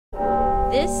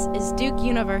This is Duke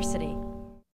University.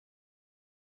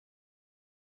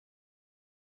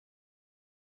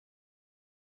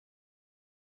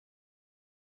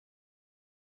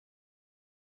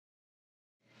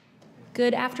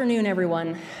 Good afternoon,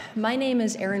 everyone. My name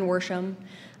is Erin Worsham.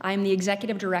 I'm the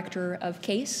Executive Director of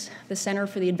CASE, the Center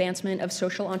for the Advancement of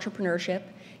Social Entrepreneurship,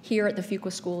 here at the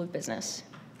Fuqua School of Business.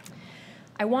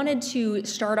 I wanted to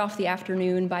start off the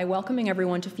afternoon by welcoming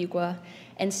everyone to Fuqua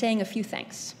and saying a few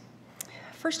thanks.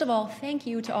 First of all, thank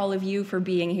you to all of you for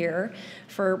being here,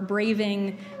 for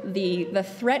braving the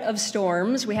threat of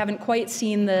storms. We haven't quite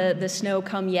seen the snow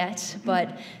come yet,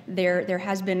 but there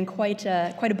has been quite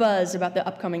a buzz about the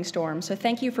upcoming storm. So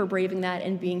thank you for braving that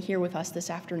and being here with us this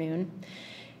afternoon.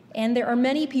 And there are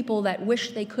many people that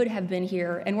wish they could have been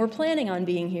here and were planning on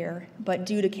being here, but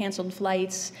due to canceled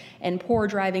flights and poor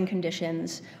driving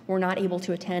conditions, were not able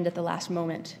to attend at the last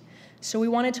moment. So we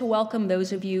wanted to welcome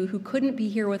those of you who couldn't be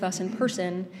here with us in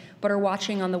person, but are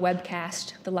watching on the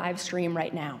webcast, the live stream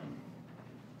right now.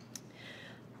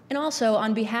 And also,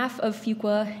 on behalf of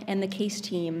Fuqua and the CASE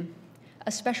team,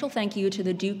 a special thank you to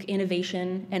the Duke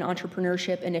Innovation and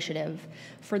Entrepreneurship Initiative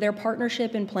for their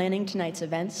partnership in planning tonight's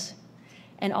events,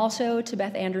 and also to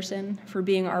Beth Anderson for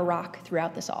being our rock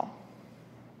throughout this all.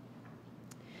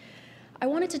 I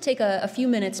wanted to take a few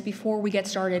minutes before we get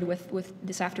started with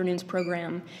this afternoon's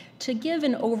program to give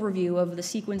an overview of the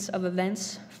sequence of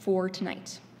events for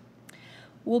tonight.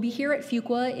 We'll be here at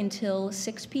Fuqua until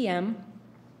 6 p.m.,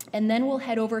 and then we'll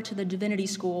head over to the Divinity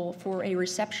School for a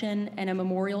reception and a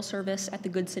memorial service at the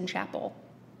Goodson Chapel.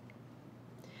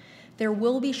 There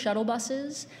will be shuttle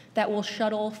buses that will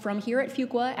shuttle from here at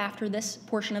Fuqua after this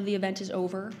portion of the event is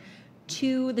over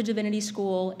to the Divinity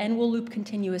School, and will loop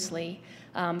continuously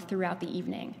throughout the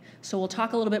evening. So we'll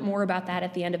talk a little bit more about that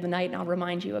at the end of the night, and I'll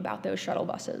remind you about those shuttle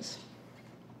buses.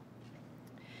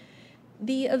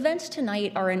 The events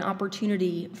tonight are an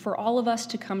opportunity for all of us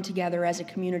to come together as a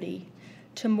community,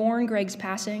 to mourn Greg's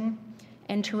passing,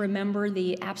 and to remember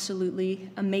the absolutely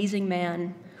amazing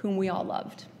man whom we all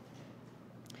loved.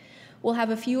 We'll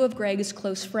have a few of Greg's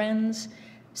close friends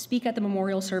speak at the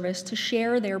memorial service to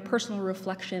share their personal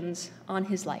reflections on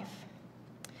his life.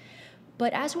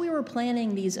 But as we were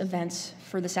planning these events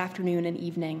for this afternoon and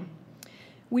evening,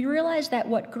 we realized that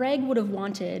what Greg would have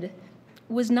wanted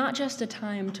was not just a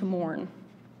time to mourn,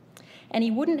 and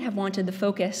he wouldn't have wanted the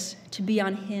focus to be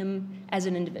on him as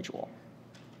an individual.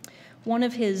 One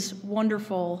of his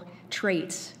wonderful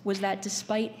traits was that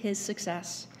despite his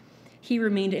success, he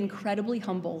remained incredibly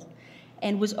humble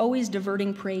and was always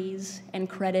diverting praise and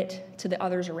credit to the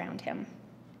others around him.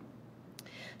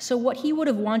 So what he would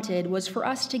have wanted was for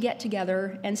us to get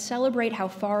together and celebrate how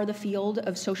far the field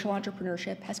of social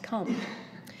entrepreneurship has come,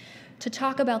 to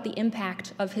talk about the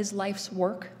impact of his life's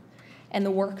work and the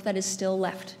work that is still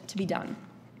left to be done.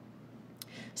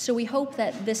 So we hope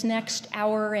that this next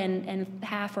hour and a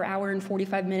half or hour and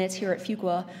 45 minutes here at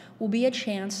Fuqua will be a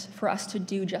chance for us to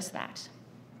do just that.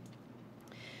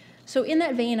 So in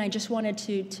that vein, I just wanted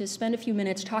to spend a few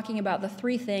minutes talking about the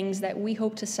three things that we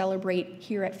hope to celebrate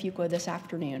here at Fuqua this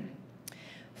afternoon.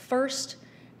 First,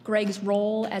 Greg's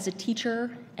role as a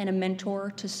teacher and a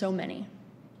mentor to so many.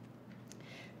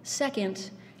 Second,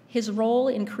 his role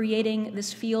in creating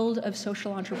this field of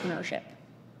social entrepreneurship.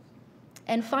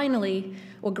 And finally,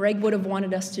 what Greg would have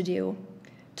wanted us to do,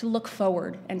 to look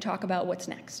forward and talk about what's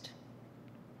next.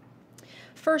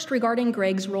 First, regarding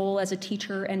Greg's role as a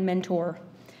teacher and mentor,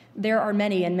 there are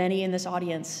many and many in this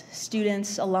audience,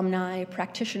 students, alumni,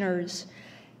 practitioners,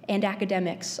 and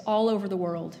academics all over the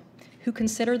world who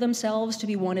consider themselves to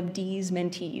be one of Dees'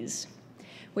 mentees.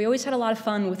 We always had a lot of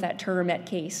fun with that term at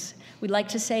CASE. We'd like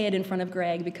to say it in front of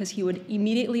Greg because he would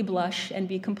immediately blush and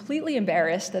be completely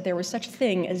embarrassed that there was such a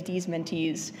thing as Dees'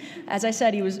 mentees. As I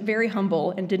said, he was very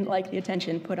humble and didn't like the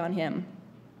attention put on him.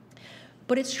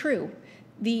 But it's true.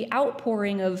 The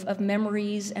outpouring of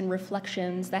memories and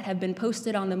reflections that have been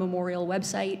posted on the memorial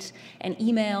website and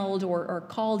emailed or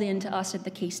called in to us at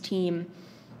the CASE team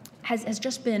has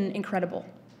just been incredible.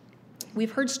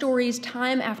 We've heard stories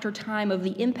time after time of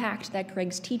the impact that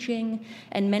Greg's teaching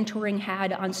and mentoring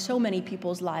had on so many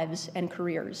people's lives and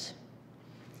careers.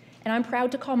 And I'm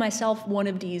proud to call myself one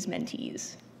of Dees'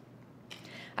 mentees.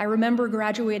 I remember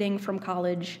graduating from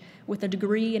college with a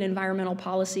degree in environmental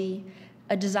policy,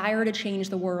 a desire to change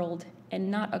the world,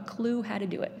 and not a clue how to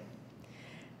do it.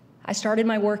 I started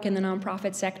my work in the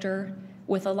nonprofit sector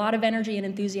with a lot of energy and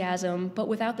enthusiasm, but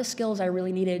without the skills I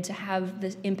really needed to have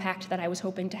the impact that I was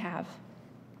hoping to have.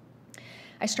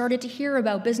 I started to hear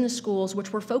about business schools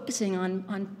which were focusing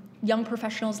on young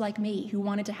professionals like me who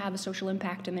wanted to have a social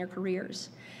impact in their careers.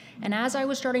 And as I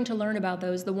was starting to learn about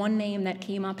those, the one name that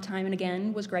came up time and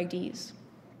again was Greg Dees.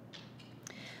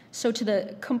 So to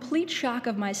the complete shock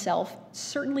of myself,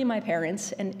 certainly my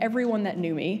parents, and everyone that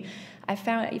knew me, I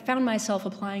found myself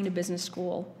applying to business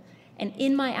school, and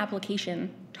in my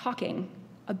application, talking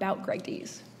about Greg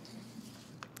Dees.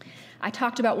 I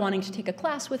talked about wanting to take a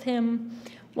class with him,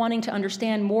 wanting to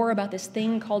understand more about this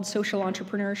thing called social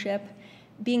entrepreneurship,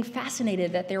 being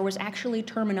fascinated that there was actually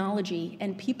terminology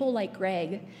and people like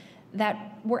Greg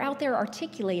that were out there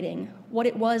articulating what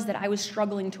it was that I was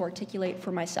struggling to articulate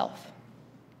for myself.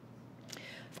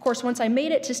 Of course, once I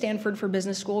made it to Stanford for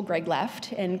business school, Greg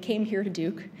left and came here to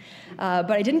Duke.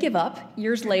 But I didn't give up.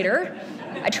 Years later,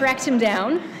 I tracked him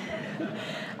down.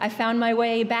 I found my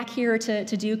way back here to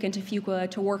Duke and to Fuqua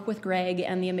to work with Greg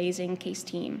and the amazing CASE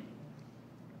team.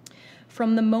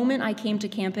 From the moment I came to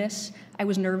campus, I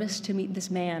was nervous to meet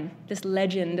this man, this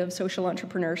legend of social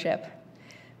entrepreneurship,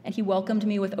 and he welcomed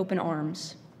me with open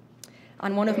arms.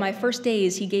 On one of my first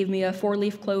days, he gave me a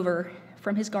 4-leaf clover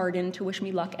from his garden to wish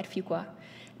me luck at Fuqua.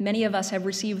 Many of us have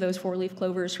received those 4-leaf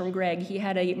clovers from Greg. He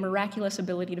had a miraculous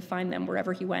ability to find them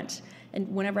wherever he went, and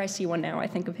whenever I see one now, I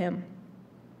think of him.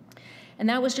 And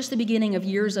that was just the beginning of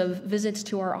years of visits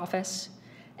to our office,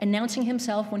 announcing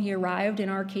himself when he arrived in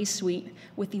our CASE suite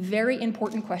with the very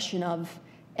important question of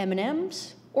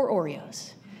M&Ms or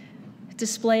Oreos,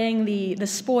 displaying the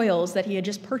spoils that he had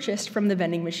just purchased from the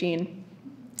vending machine.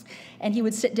 And he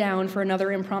would sit down for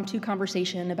another impromptu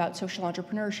conversation about social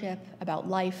entrepreneurship, about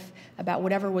life, about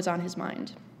whatever was on his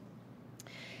mind.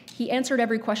 He answered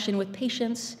every question with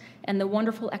patience and the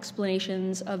wonderful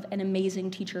explanations of an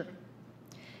amazing teacher.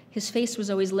 His face was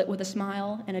always lit with a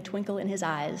smile and a twinkle in his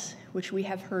eyes, which we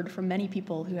have heard from many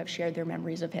people who have shared their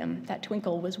memories of him. That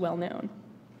twinkle was well known.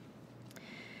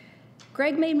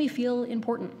 Greg made me feel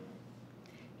important.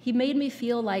 He made me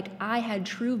feel like I had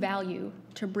true value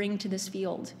to bring to this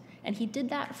field, and he did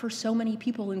that for so many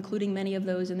people, including many of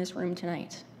those in this room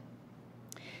tonight.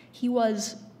 He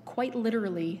was quite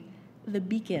literally the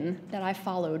beacon that I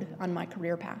followed on my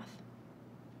career path.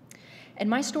 And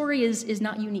my story is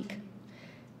not unique.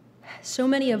 So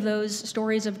many of those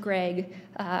stories of Greg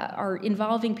are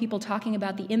involving people talking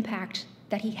about the impact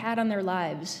that he had on their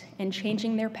lives and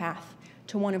changing their path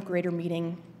to one of greater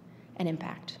meaning and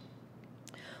impact.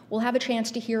 We'll have a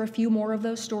chance to hear a few more of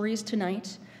those stories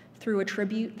tonight through a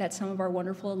tribute that some of our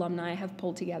wonderful alumni have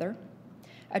pulled together,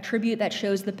 a tribute that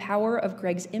shows the power of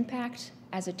Greg's impact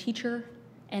as a teacher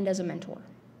and as a mentor.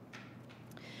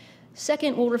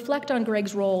 Second, we'll reflect on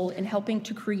Greg's role in helping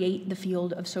to create the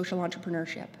field of social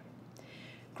entrepreneurship.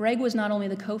 Greg was not only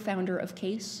the co-founder of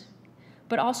CASE,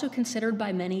 but also considered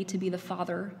by many to be the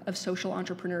father of social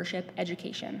entrepreneurship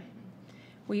education.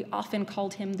 We often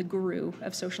called him the guru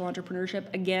of social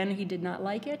entrepreneurship. Again, he did not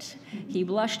like it. He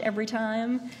blushed every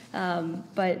time,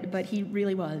 but he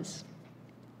really was.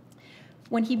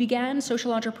 When he began,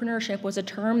 social entrepreneurship was a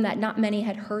term that not many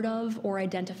had heard of or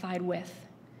identified with.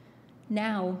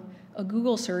 Now, a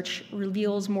Google search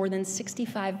reveals more than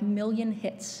 65 million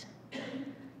hits.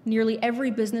 Nearly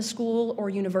every business school or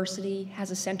university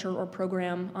has a center or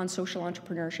program on social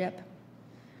entrepreneurship.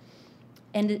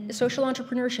 And social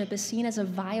entrepreneurship is seen as a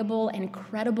viable and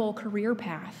credible career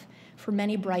path for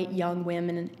many bright young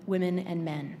women and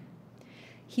men.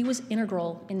 He was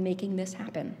integral in making this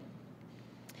happen.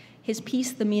 His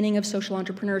piece, The Meaning of Social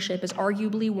Entrepreneurship, is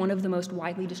arguably one of the most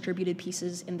widely distributed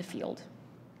pieces in the field.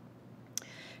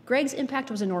 Greg's impact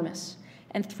was enormous,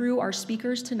 and through our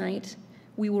speakers tonight,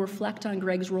 we will reflect on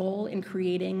Greg's role in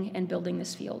creating and building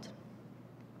this field.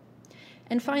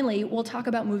 And finally, we'll talk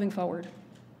about moving forward.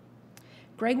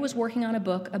 Greg was working on a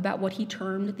book about what he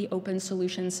termed the Open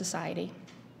Solutions Society,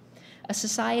 a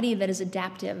society that is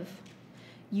adaptive,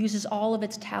 uses all of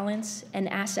its talents and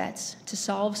assets to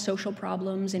solve social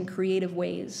problems in creative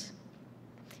ways,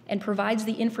 and provides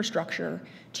the infrastructure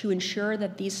to ensure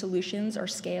that these solutions are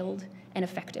scaled and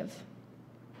effective.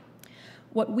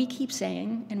 What we keep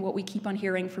saying, and what we keep on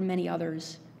hearing from many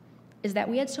others, is that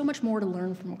we had so much more to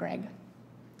learn from Greg,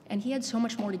 and he had so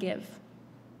much more to give.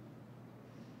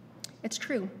 It's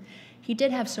true, he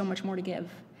did have so much more to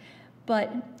give,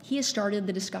 but he has started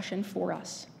the discussion for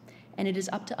us, and it is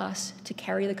up to us to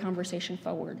carry the conversation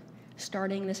forward,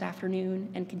 starting this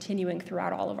afternoon and continuing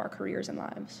throughout all of our careers and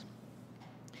lives.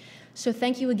 So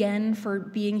thank you again for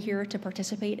being here to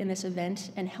participate in this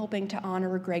event and helping to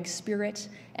honor Greg's spirit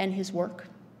and his work.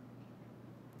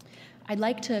 I'd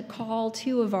like to call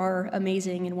two of our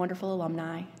amazing and wonderful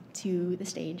alumni to the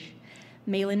stage,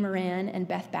 Malin Moran and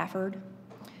Beth Bafford,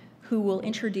 who will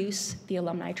introduce the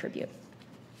alumni tribute.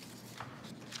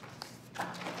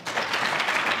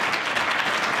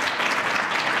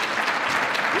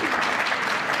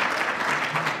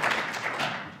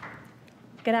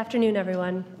 Good afternoon,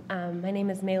 everyone. My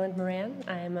name is Mayland Moran.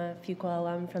 I am a Fuqua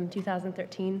alum from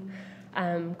 2013.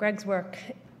 Greg's work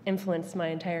influenced my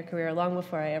entire career long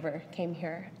before I ever came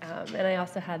here. And I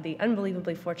also had the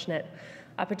unbelievably fortunate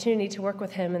opportunity to work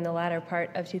with him in the latter part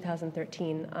of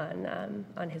 2013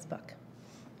 on his book.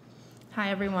 Hi,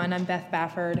 everyone. I'm Beth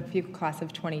Bafford, a Fuqua class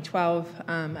of 2012.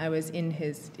 I was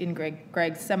in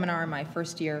Greg's seminar my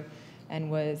first year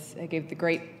and I gave the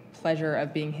great pleasure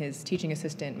of being his teaching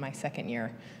assistant my second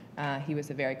year. He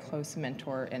was a very close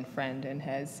mentor and friend and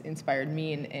has inspired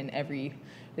me in every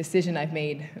decision I've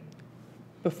made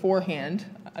beforehand,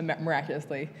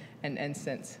 miraculously, and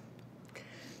since.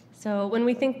 So when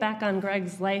we think back on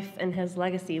Greg's life and his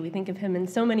legacy, we think of him in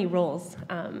so many roles.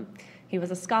 He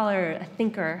was a scholar, a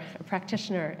thinker, a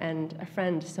practitioner, and a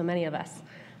friend to so many of us.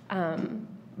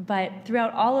 But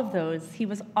throughout all of those, he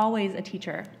was always a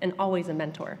teacher and always a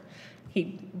mentor.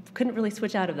 He couldn't really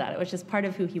switch out of that. It was just part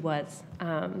of who he was.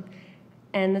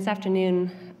 And this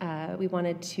afternoon, we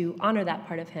wanted to honor that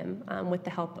part of him with the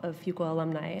help of Fuqua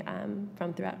alumni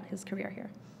from throughout his career here.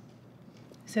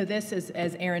 So this is,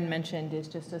 as Erin mentioned, is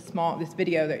just this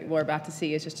video that we're about to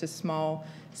see is just a small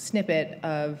snippet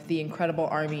of the incredible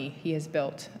army he has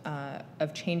built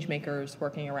of change makers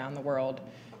working around the world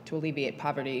to alleviate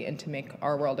poverty and to make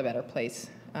our world a better place.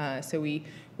 So we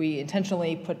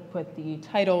intentionally put the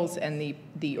titles and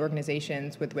the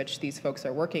organizations with which these folks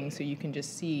are working so you can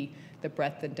just see the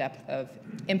breadth and depth of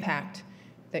impact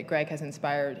that Greg has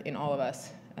inspired in all of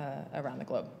us around the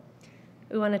globe.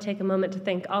 We want to take a moment to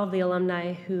thank all of the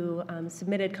alumni who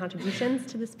submitted contributions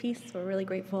to this piece. We're really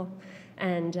grateful.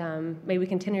 And may we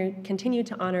continue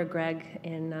to honor Greg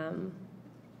in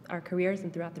our careers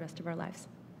and throughout the rest of our lives.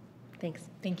 Thanks.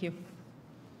 Thank you.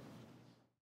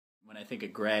 When I think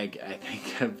of Greg, I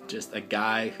think of just a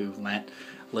guy who lent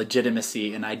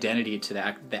legitimacy and identity to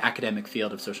the academic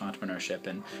field of social entrepreneurship,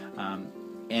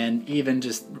 and even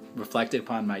just reflected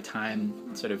upon my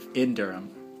time sort of in Durham,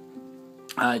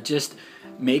 just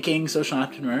making social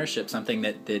entrepreneurship something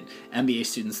that MBA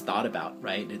students thought about,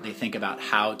 right? They think about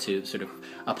how to sort of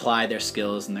apply their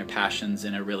skills and their passions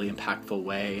in a really impactful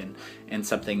way, and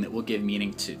something that will give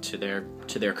meaning to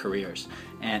their careers.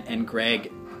 And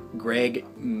Greg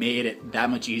made it that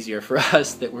much easier for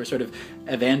us that we're sort of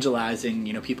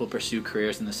evangelizing, people pursue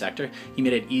careers in the sector. He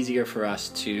made it easier for us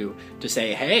to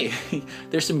say, hey,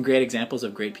 there's some great examples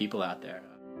of great people out there.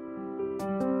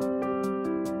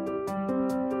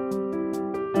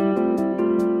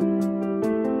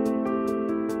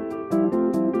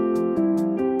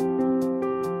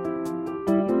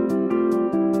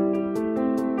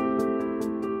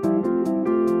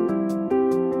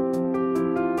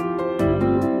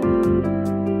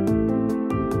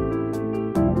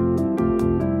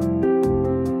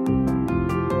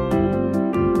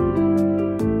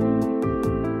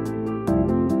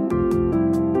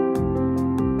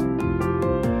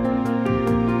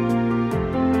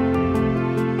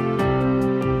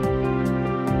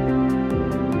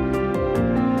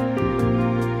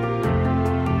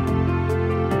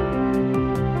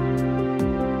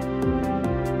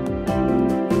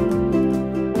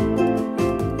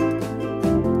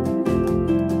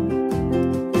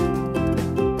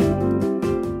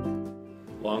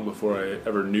 Before I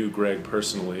ever knew Greg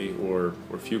personally, or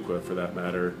Fuqua for that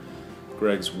matter,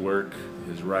 Greg's work,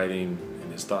 his writing,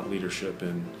 and his thought leadership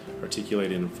in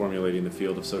articulating and formulating the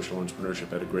field of social entrepreneurship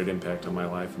had a great impact on my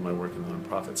life and my work in the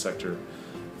nonprofit sector.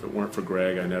 If it weren't for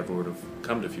Greg, I never would have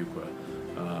come to Fuqua.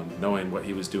 Knowing what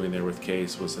he was doing there with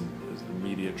Case was an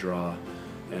immediate draw,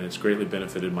 and it's greatly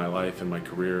benefited my life and my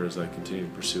career as I continue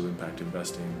to pursue impact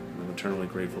investing. I'm eternally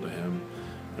grateful to him,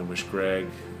 and wish Greg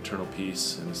eternal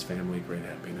peace and his family great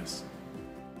happiness.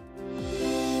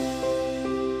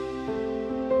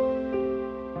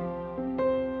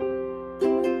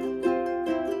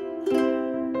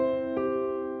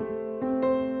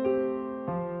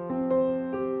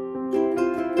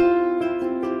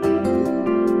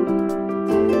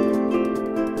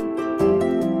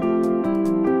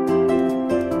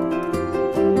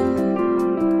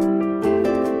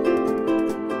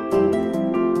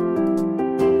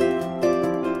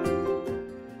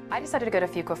 I decided to go to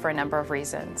Fuqua for a number of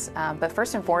reasons, but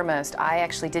first and foremost, I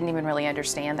actually didn't even really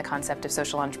understand the concept of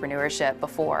social entrepreneurship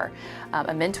before.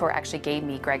 A mentor actually gave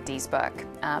me Greg Dees' book,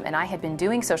 and I had been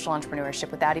doing social entrepreneurship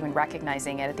without even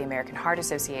recognizing it at the American Heart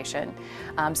Association.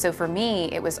 So for me,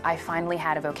 it was I finally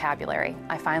had a vocabulary.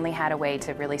 I finally had a way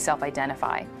to really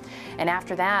self-identify. And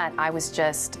after that, I was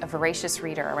just a voracious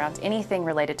reader around anything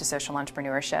related to social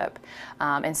entrepreneurship.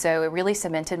 And so it really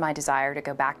cemented my desire to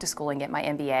go back to school and get my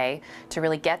MBA, to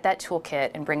really get that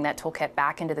toolkit and bring that toolkit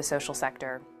back into the social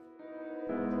sector.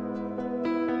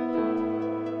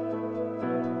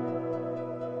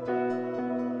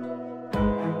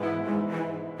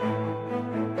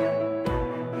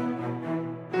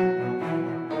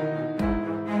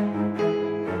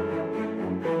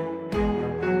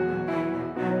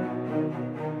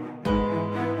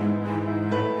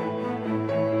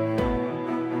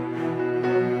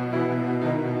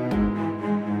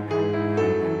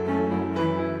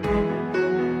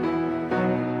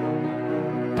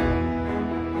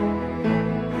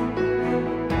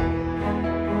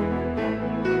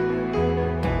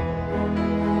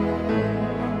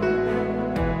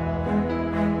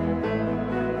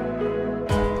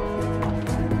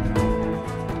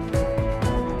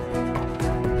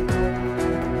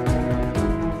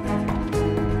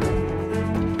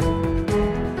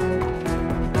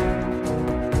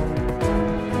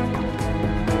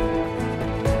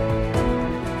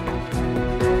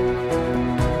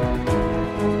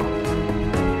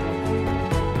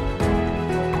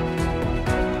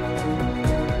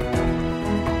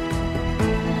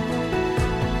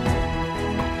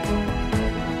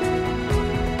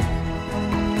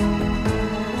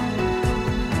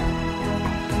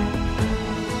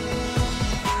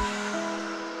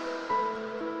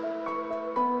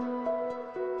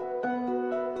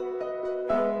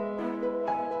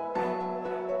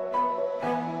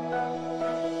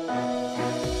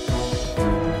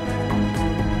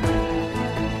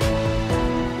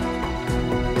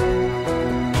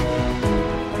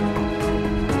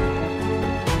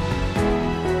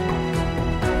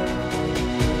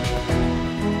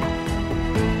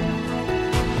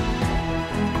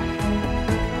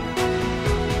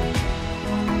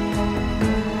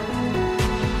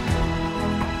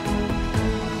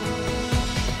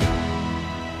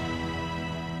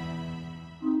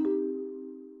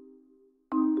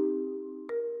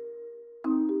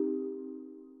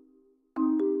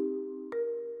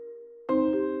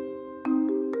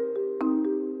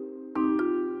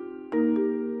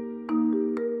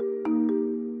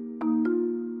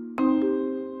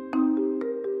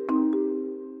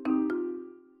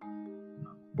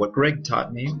 What Greg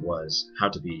taught me was how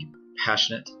to be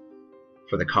passionate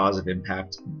for the cause of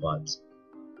impact, but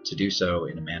to do so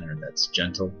in a manner that's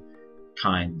gentle,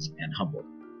 kind, and humble.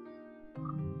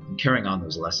 I'm carrying on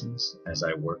those lessons as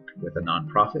I work with a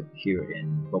nonprofit here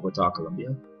in Bogota,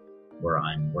 Colombia, where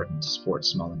I'm working to support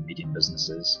small and medium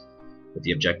businesses with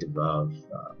the objective of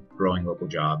growing local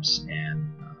jobs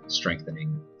and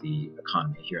strengthening the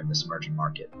economy here in this emerging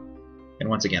market. And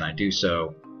once again, I do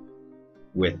so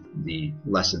with the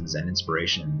lessons and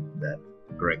inspiration that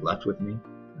Greg left with me.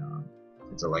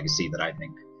 It's a legacy that I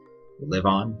think will live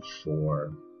on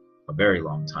for a very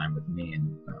long time with me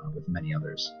and with many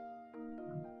others.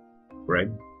 Greg,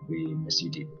 we miss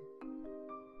you deeply.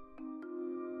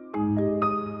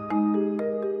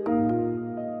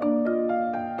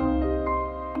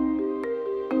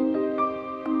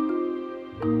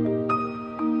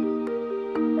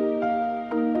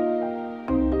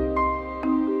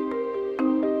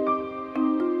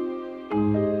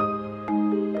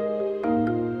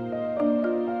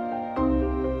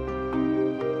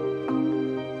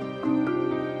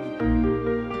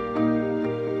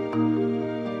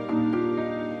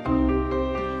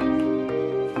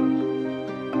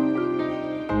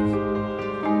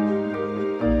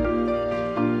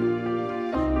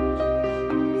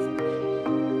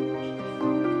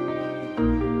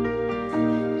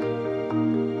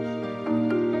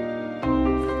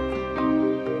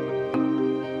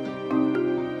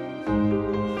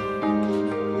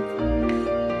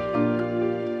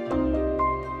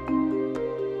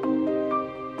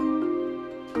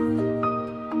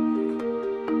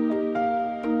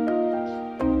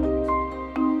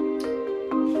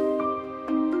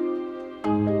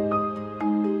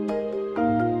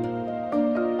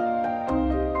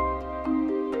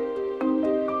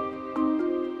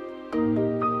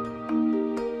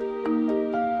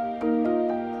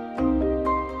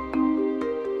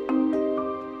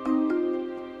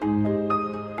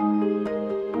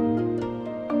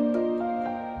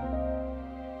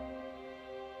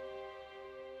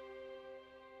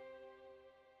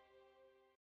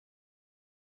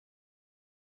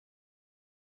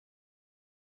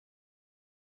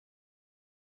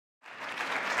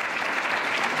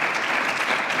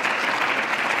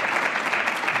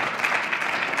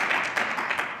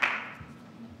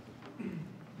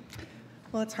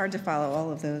 Well, it's hard to follow all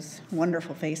of those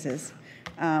wonderful faces.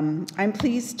 I'm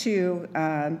pleased to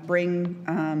bring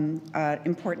an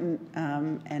important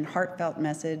and heartfelt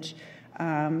message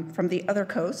from the other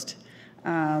coast.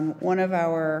 One of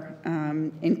our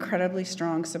incredibly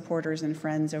strong supporters and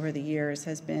friends over the years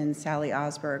has been Sally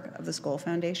Osberg of the Skoll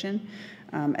Foundation.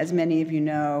 As many of you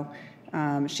know,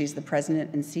 she's the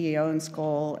president and CEO in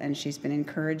Skoll, and she's been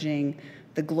encouraging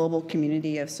the global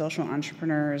community of social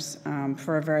entrepreneurs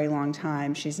for a very long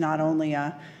time. She's not only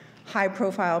a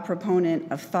high-profile proponent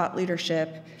of thought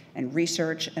leadership and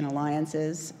research and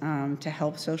alliances to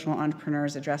help social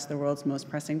entrepreneurs address the world's most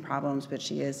pressing problems, but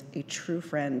she is a true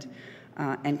friend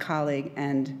and colleague,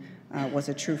 and was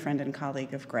a true friend and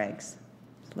colleague of Greg's.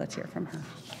 So let's hear from her.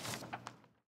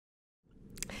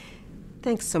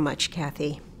 Thanks so much,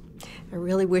 Cathy. I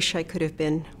really wish I could have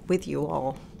been with you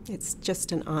all. It's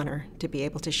just an honor to be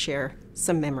able to share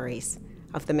some memories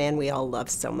of the man we all love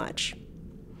so much.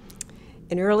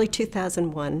 In early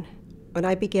 2001, when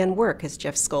I began work as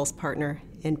Jeff Skoll's partner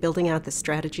in building out the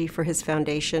strategy for his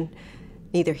foundation,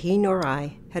 neither he nor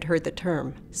I had heard the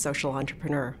term social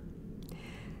entrepreneur.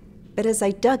 But as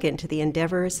I dug into the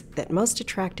endeavors that most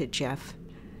attracted Jeff,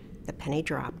 the penny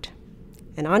dropped.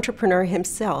 An entrepreneur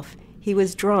himself, he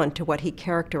was drawn to what he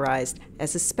characterized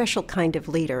as a special kind of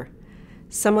leader,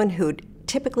 someone who'd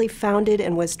typically founded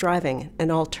and was driving an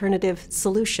alternative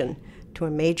solution to a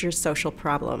major social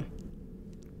problem.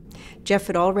 Jeff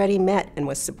had already met and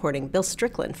was supporting Bill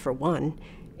Strickland, for one,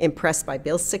 impressed by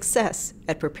Bill's success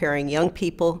at preparing young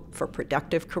people for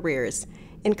productive careers,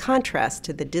 in contrast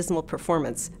to the dismal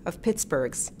performance of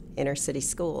Pittsburgh's inner-city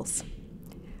schools.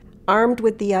 Armed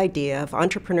with the idea of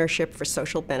entrepreneurship for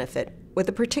social benefit, with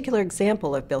a particular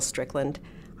example of Bill Strickland,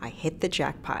 I hit the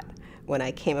jackpot when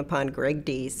I came upon Greg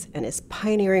Dees and his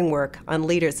pioneering work on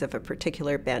leaders of a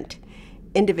particular bent,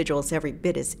 individuals every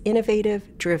bit as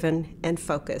innovative, driven, and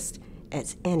focused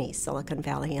as any Silicon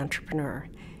Valley entrepreneur,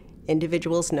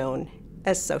 individuals known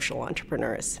as social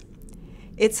entrepreneurs.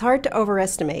 It's hard to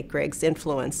overestimate Greg's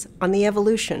influence on the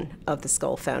evolution of the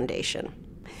Skoll Foundation.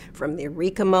 From the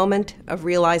eureka moment of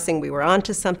realizing we were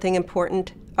onto something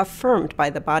important, affirmed by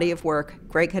the body of work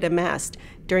Greg had amassed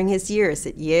during his years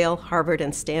at Yale, Harvard,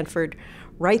 and Stanford,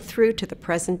 right through to the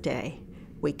present day,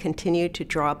 we continue to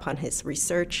draw upon his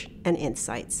research and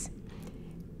insights.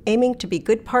 Aiming to be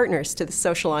good partners to the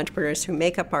social entrepreneurs who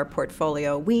make up our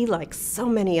portfolio, we, like so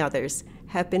many others,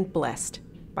 have been blessed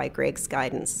by Greg's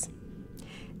guidance.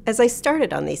 As I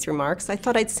started on these remarks, I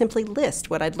thought I'd simply list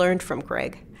what I'd learned from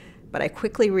Greg, but I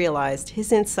quickly realized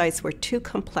his insights were too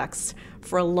complex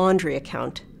for a laundry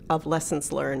account of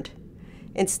lessons learned.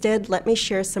 Instead, let me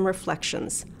share some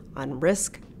reflections on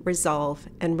risk, resolve,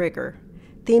 and rigor,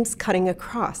 themes cutting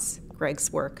across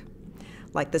Greg's work.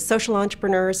 Like the social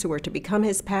entrepreneurs who were to become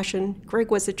his passion, Greg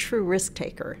was a true risk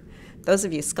taker. Those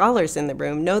of you scholars in the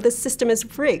room know the system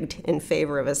is rigged in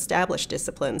favor of established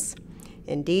disciplines.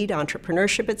 Indeed,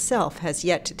 entrepreneurship itself has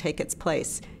yet to take its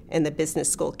place in the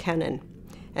business school canon.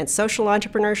 And social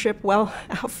entrepreneurship, well,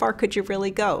 how far could you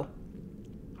really go?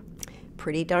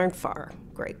 Pretty darn far,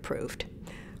 Greg proved.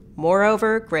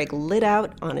 Moreover, Greg lit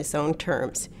out on his own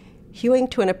terms, hewing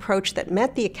to an approach that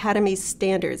met the Academy's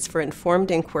standards for informed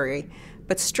inquiry,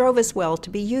 but strove as well to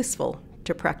be useful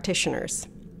to practitioners.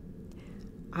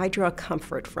 I draw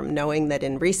comfort from knowing that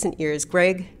in recent years,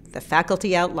 Greg, the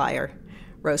faculty outlier,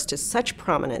 rose to such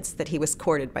prominence that he was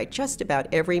courted by just about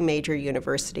every major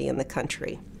university in the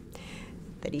country.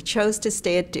 That he chose to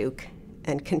stay at Duke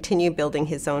and continue building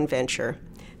his own venture,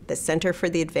 the Center for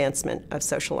the Advancement of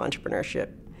Social Entrepreneurship,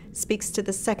 speaks to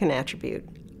the second attribute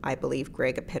I believe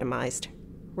Greg epitomized: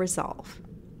 resolve.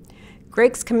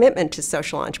 Greg's commitment to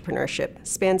social entrepreneurship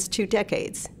spans 2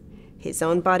 decades. His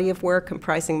own body of work,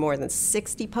 comprising more than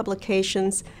 60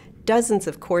 publications, dozens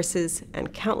of courses,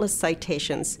 and countless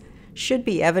citations, should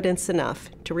be evidence enough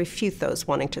to refute those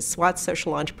wanting to swat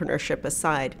social entrepreneurship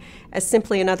aside as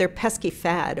simply another pesky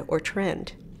fad or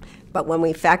trend. But when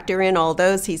we factor in all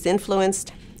those he's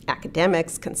influenced,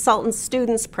 academics, consultants,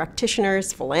 students,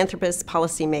 practitioners, philanthropists,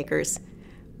 policymakers,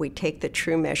 we take the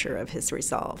true measure of his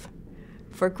resolve.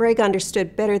 For Greg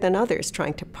understood better than others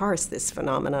trying to parse this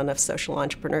phenomenon of social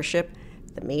entrepreneurship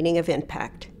the meaning of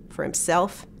impact for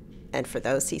himself and for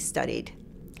those he studied.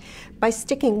 By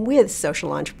sticking with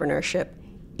social entrepreneurship,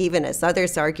 even as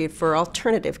others argued for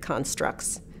alternative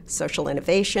constructs, social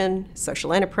innovation,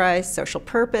 social enterprise, social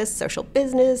purpose, social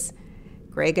business,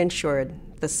 Greg ensured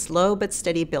the slow but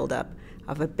steady buildup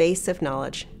of a base of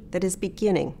knowledge that is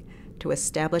beginning to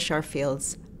establish our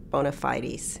field's bona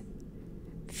fides.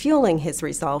 Fueling his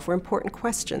resolve were important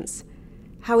questions.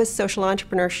 How is social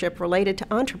entrepreneurship related to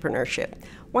entrepreneurship?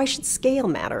 Why should scale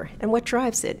matter, and what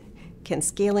drives it? Can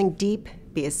scaling deep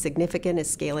be as significant as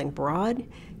scaling broad?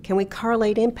 Can we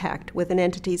correlate impact with an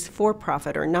entity's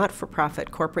for-profit or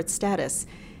not-for-profit corporate status?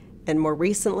 And more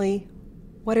recently,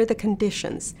 what are the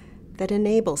conditions that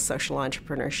enable social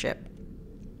entrepreneurship?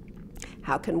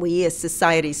 How can we as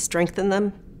society strengthen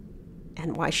them?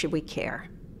 And why should we care?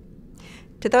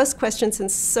 To those questions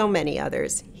and so many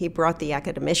others, he brought the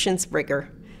academician's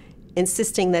rigor,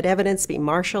 insisting that evidence be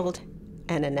marshaled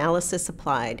and analysis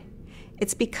applied.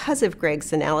 It's because of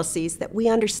Greg's analyses that we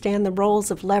understand the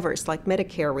roles of levers like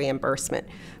Medicare reimbursement,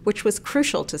 which was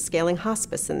crucial to scaling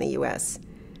hospice in the U.S.,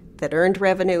 that earned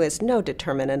revenue is no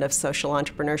determinant of social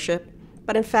entrepreneurship,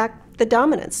 but in fact the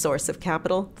dominant source of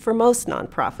capital for most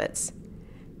nonprofits,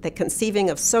 that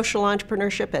conceiving of social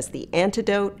entrepreneurship as the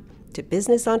antidote to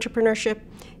business entrepreneurship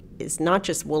is not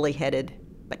just woolly-headed,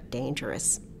 but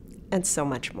dangerous, and so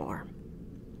much more.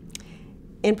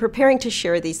 In preparing to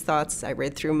share these thoughts, I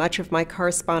read through much of my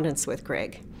correspondence with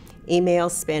Greg,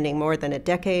 emails spanning more than a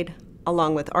decade,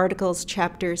 along with articles,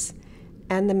 chapters,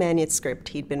 and the manuscript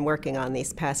he'd been working on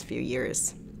these past few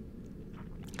years.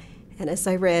 And as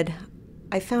I read,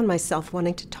 I found myself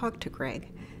wanting to talk to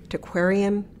Greg, to query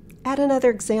him, add another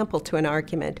example to an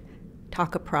argument,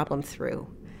 talk a problem through.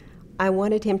 I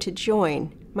wanted him to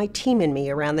join my team and me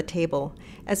around the table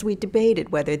as we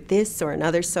debated whether this or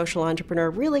another social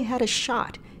entrepreneur really had a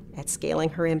shot at scaling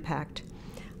her impact.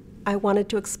 I wanted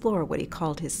to explore what he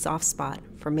called his soft spot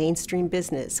for mainstream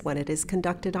business when it is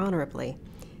conducted honorably,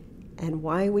 and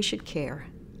why we should care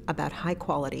about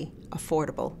high-quality,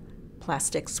 affordable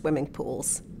plastic swimming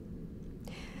pools.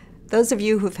 Those of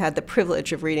you who've had the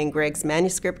privilege of reading Greg's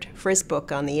manuscript for his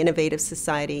book on the Innovative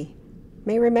Society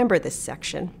may remember this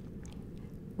section.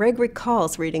 Greg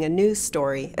recalls reading a news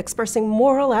story expressing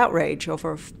moral outrage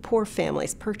over a poor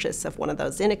family's purchase of one of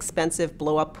those inexpensive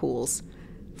blow-up pools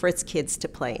for its kids to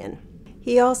play in.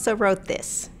 He also wrote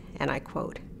this, and I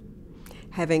quote,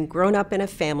 "Having grown up in a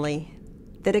family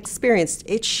that experienced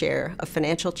its share of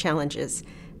financial challenges,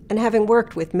 and having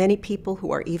worked with many people who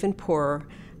are even poorer,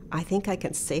 I think I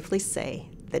can safely say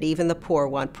that even the poor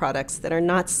want products that are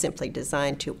not simply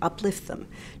designed to uplift them,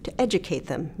 to educate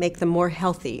them, make them more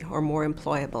healthy or more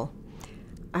employable.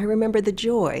 I remember the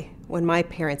joy when my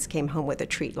parents came home with a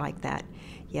treat like that.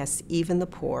 Yes, even the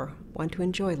poor want to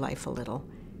enjoy life a little,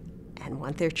 and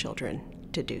want their children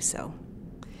to do so.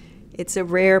 It's a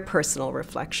rare personal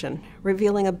reflection,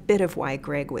 revealing a bit of why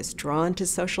Greg was drawn to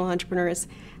social entrepreneurs,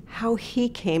 how he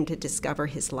came to discover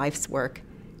his life's work,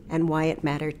 and why it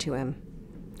mattered to him.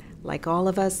 Like all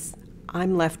of us,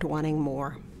 I'm left wanting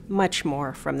more, much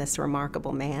more from this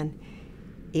remarkable man,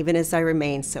 even as I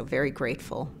remain so very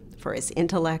grateful for his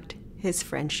intellect, his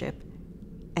friendship,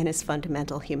 and his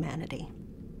fundamental humanity.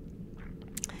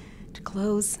 To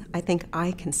close, I think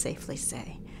I can safely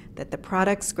say that the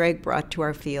products Greg brought to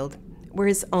our field were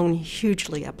his own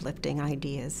hugely uplifting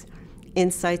ideas,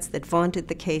 insights that vaunted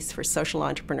the case for social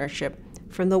entrepreneurship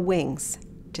from the wings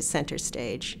to center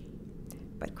stage.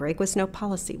 But Greg was no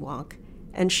policy wonk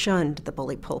and shunned the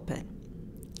bully pulpit.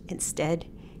 Instead,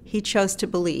 he chose to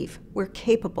believe we're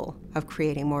capable of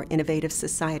creating more innovative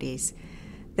societies,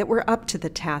 that we're up to the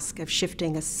task of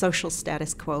shifting a social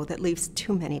status quo that leaves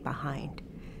too many behind.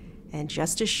 And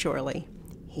just as surely,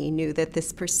 he knew that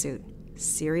this pursuit,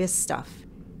 serious stuff,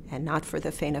 and not for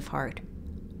the faint of heart,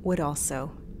 would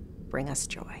also bring us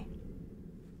joy.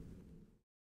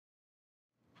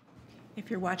 If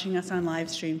you're watching us on live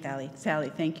stream,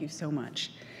 Sally, thank you so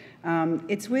much.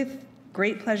 It's with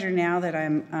great pleasure now that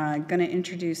I'm going to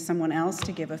introduce someone else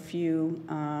to give a few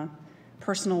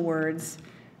personal words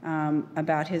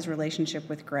about his relationship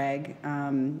with Greg.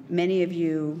 Many of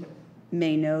you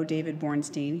may know David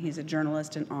Bornstein. He's a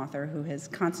journalist and author who has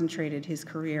concentrated his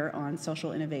career on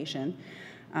social innovation.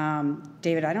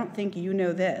 David, I don't think you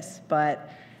know this,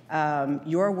 but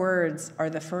your words are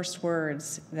the first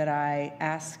words that I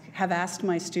have asked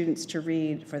my students to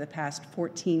read for the past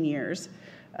 14 years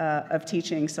of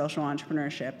teaching social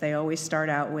entrepreneurship. They always start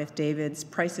out with David's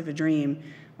Price of a Dream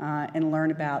and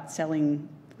learn about selling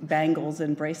bangles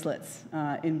and bracelets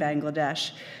in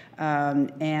Bangladesh.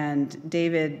 And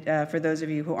David, for those of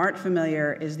you who aren't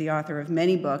familiar, is the author of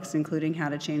many books, including How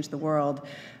to Change the World.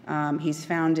 He's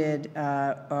founded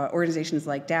organizations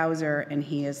like Dowser, and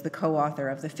he is the co-author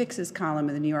of the Fixes column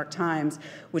in the New York Times,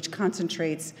 which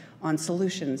concentrates on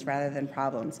solutions rather than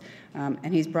problems.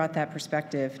 And he's brought that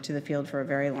perspective to the field for a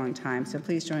very long time. So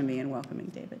please join me in welcoming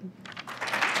David.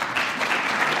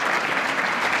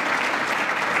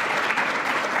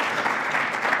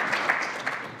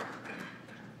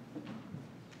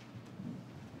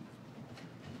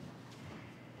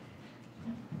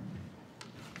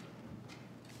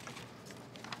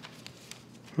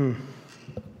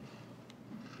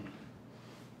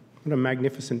 What a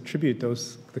magnificent tribute,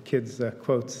 the kids'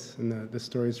 quotes and the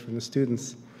stories from the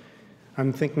students.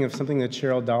 I'm thinking of something that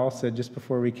Cheryl Dahl said just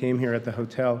before we came here at the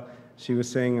hotel. She was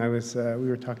saying, we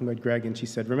were talking about Greg, and she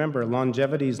said, remember,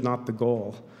 longevity is not the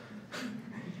goal.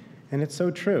 And it's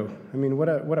so true. I mean, what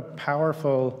a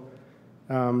powerful,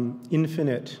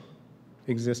 infinite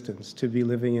existence to be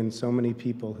living in so many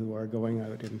people who are going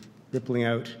out and rippling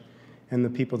out, and the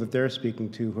people that they're speaking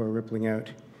to who are rippling out.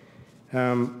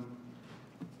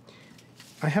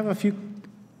 I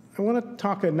want to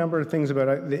talk a number of things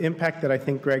about the impact that I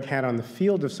think Greg had on the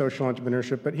field of social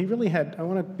entrepreneurship, but he really had, I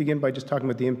want to begin by just talking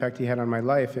about the impact he had on my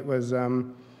life. It was,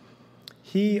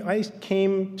 I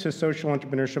came to social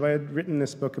entrepreneurship. I had written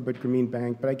this book about Grameen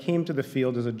Bank, but I came to the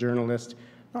field as a journalist,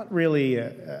 not really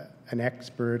an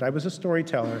expert. I was a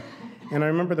storyteller. And I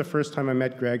remember the first time I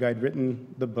met Greg, I'd written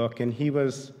the book, and he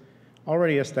was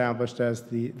already established as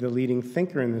the leading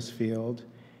thinker in this field.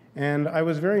 And I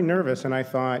was very nervous, and I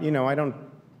thought, I don't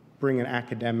bring an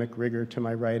academic rigor to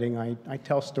my writing. I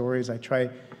tell stories. I try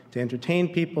to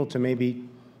entertain people, to maybe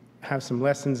have some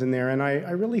lessons in there. And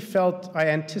I really felt I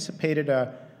anticipated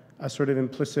a sort of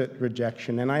implicit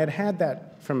rejection. And I had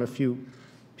that from a few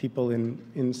people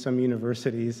in some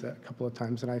universities a couple of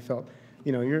times. And I felt,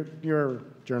 you're a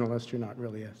journalist. You're not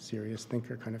really a serious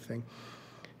thinker kind of thing.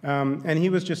 And he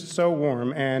was just so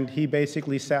warm, and he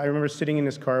basically sat, I remember sitting in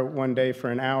his car one day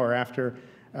for an hour after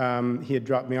he had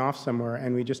dropped me off somewhere,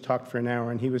 and we just talked for an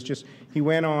hour, and he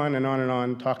went on and on and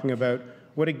on talking about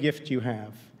what a gift you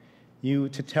have, to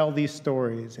tell these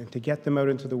stories and to get them out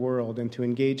into the world and to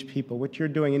engage people, what you're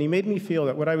doing. And he made me feel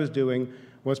that what I was doing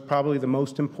was probably the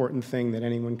most important thing that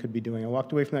anyone could be doing. I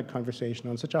walked away from that conversation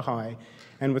on such a high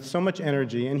and with so much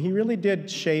energy, and he really did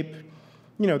shape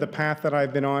the path that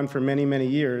I've been on for many, many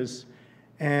years.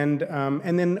 And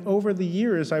then over the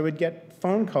years, I would get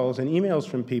phone calls and emails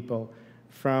from people.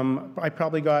 I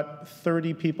probably got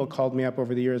 30 people called me up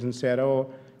over the years and said,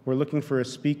 oh, we're looking for a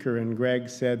speaker, and Greg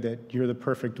said that you're the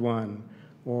perfect one.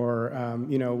 Or,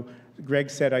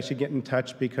 Greg said I should get in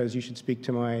touch because you should speak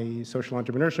to my social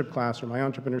entrepreneurship class or my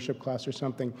entrepreneurship class or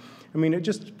something. I mean, it's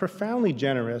just profoundly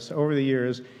generous over the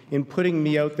years in putting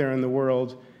me out there in the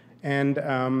world And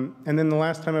then the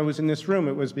last time I was in this room,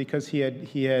 it was because he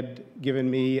had given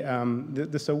me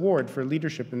this award for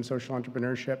leadership in social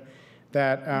entrepreneurship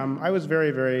that I was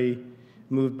very, very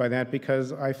moved by that,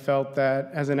 because I felt that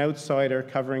as an outsider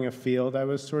covering a field, I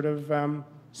was sort of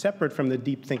separate from the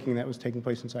deep thinking that was taking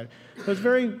place inside. I was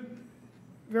very,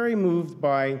 very moved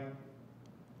by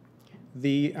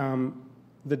the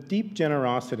deep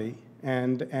generosity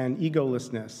and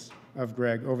egolessness of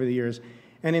Greg over the years.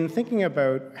 And in thinking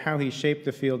about how he shaped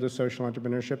the field of social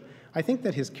entrepreneurship, I think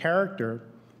that his character,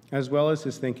 as well as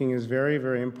his thinking, is very,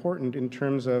 very important in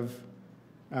terms of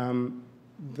the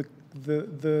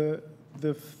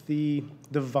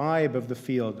vibe of the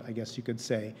field, I guess you could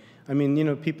say. I mean, you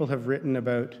know, people have written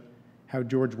about how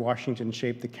George Washington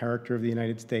shaped the character of the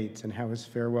United States and how his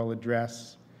farewell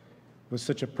address was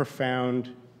such a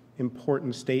profound,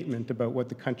 important statement about what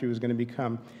the country was going to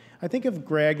become. I think of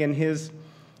Greg and his,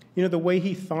 you know, the way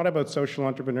he thought about social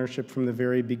entrepreneurship from the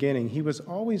very beginning. He was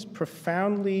always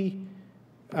profoundly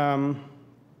unmovable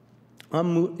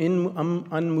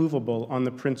on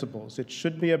the principles. It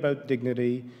should be about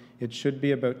dignity. It should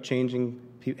be about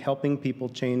helping people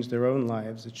change their own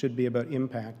lives. It should be about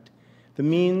impact. The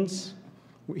means,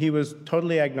 he was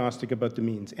totally agnostic about the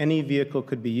means. Any vehicle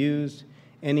could be used.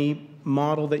 Any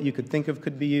model that you could think of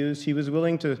could be used. He was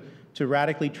willing to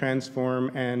radically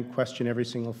transform and question every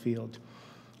single field.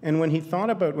 And when he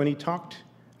talked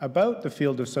about the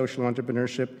field of social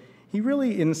entrepreneurship, he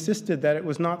really insisted that it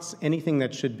was not anything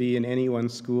that should be in any one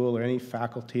school or any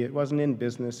faculty. It wasn't in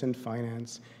business, in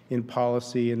finance, in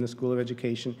policy, in the School of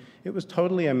Education. It was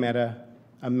totally a meta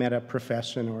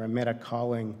profession or a meta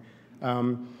calling.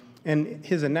 And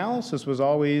his analysis was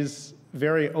always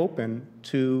very open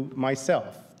to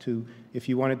myself, to if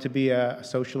you wanted to be a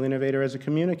social innovator as a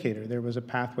communicator, there was a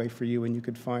pathway for you and you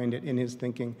could find it in his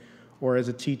thinking, or as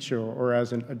a teacher, or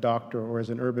as a doctor, or as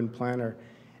an urban planner.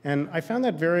 And I found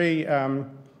that very,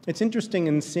 it's interesting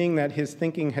in seeing that his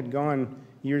thinking had gone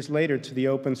years later to the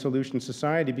Open Solution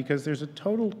Society, because there's a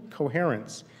total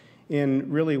coherence in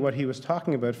really what he was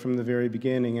talking about from the very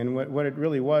beginning. And what it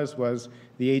really was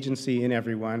the agency in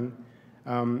everyone,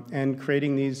 and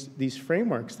creating these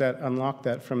frameworks that unlock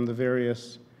that from the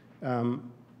various,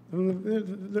 from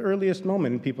the earliest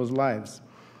moment in people's lives.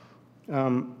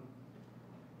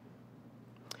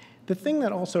 The thing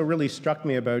that also really struck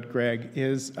me about Greg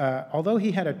is, although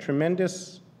he had a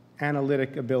tremendous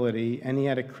analytic ability and he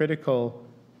had a critical,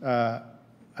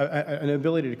 an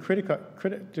ability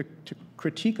to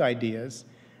critique ideas,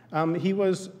 he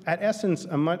was, at essence,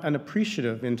 an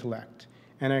appreciative intellect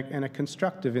and a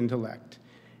constructive intellect.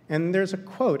 And there's a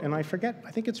quote, and I forget,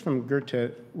 I think it's from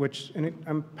Goethe,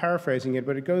 I'm paraphrasing it,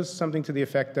 but it goes something to the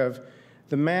effect of,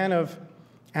 the man of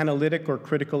analytic or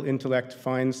critical intellect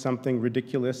finds something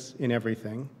ridiculous in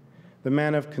everything. The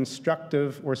man of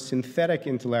constructive or synthetic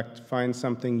intellect finds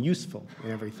something useful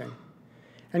in everything.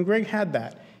 And Greg had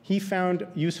that. He found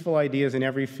useful ideas in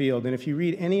every field, and if you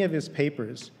read any of his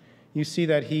papers, you see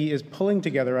that he is pulling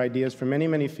together ideas from many,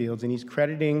 many fields, and he's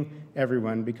crediting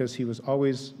everyone because he was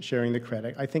always sharing the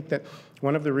credit. I think that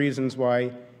one of the reasons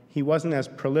why he wasn't as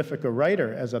prolific a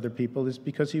writer as other people is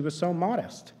because he was so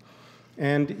modest.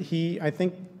 And I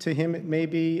think to him it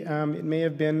may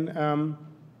have been,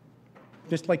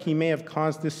 just like he may have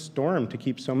caused this storm to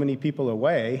keep so many people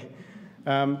away,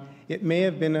 it may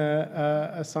have been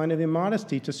a sign of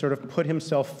immodesty to sort of put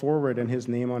himself forward and his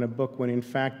name on a book when in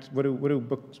fact, what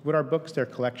are books? They're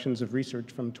collections of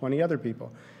research from 20 other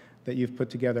people that you've put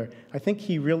together. I think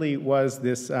he really was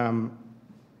this,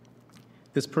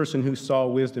 this person who saw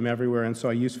wisdom everywhere and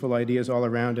saw useful ideas all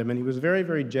around him, and he was very,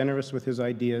 very generous with his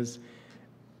ideas.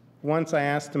 Once I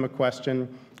asked him a question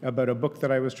about a book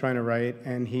that I was trying to write,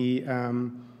 and he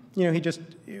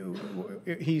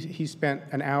spent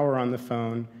an hour on the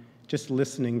phone just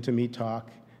listening to me talk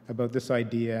about this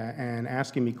idea and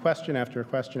asking me question after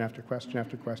question after question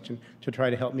after question to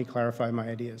try to help me clarify my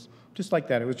ideas. Just like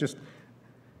that, it was just...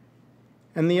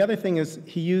 And the other thing is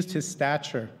he used his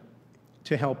stature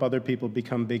to help other people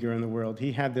become bigger in the world.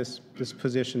 He had this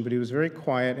position, but he was very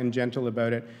quiet and gentle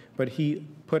about it, but he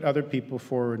put other people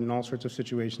forward in all sorts of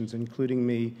situations, including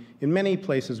me, in many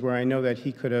places where I know that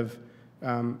he could have,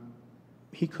 and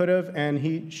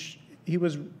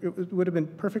it would have been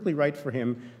perfectly right for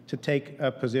him to take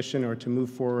a position or to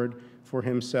move forward for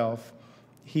himself.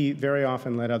 He very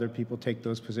often let other people take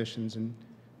those positions and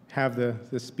have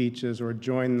the speeches or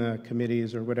join the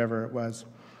committees or whatever it was.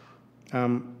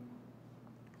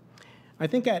 I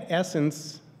think at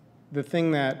essence, the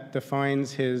thing that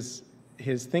defines his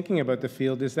thinking about the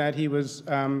field is that he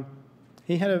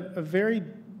had a very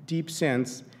deep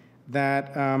sense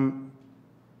that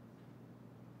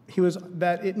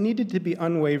that it needed to be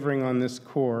unwavering on this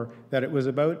core, that it was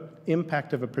about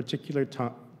impact of a particular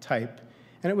type,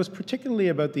 and it was particularly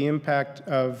about the impact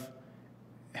of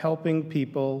helping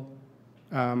people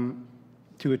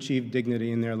to achieve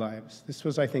dignity in their lives. This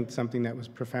was, I think, something that was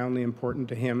profoundly important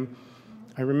to him.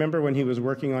 I remember when he was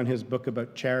working on his book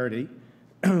about charity,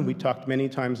 we talked many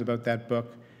times about that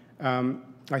book.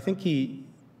 I think he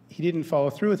didn't follow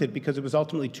through with it because it was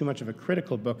ultimately too much of a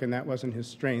critical book, and that wasn't his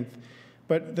strength.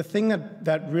 But the thing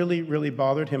that really, really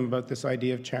bothered him about this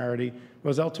idea of charity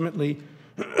was ultimately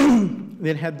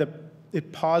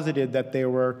it posited that there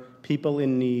were people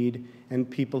in need and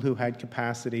people who had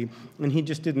capacity, and he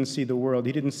just didn't see the world.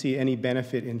 He didn't see any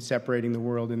benefit in separating the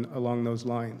world along those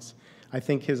lines. I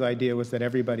think his idea was that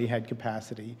everybody had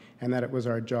capacity and that it was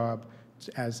our job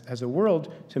as a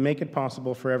world to make it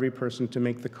possible for every person to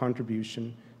make the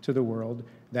contribution to the world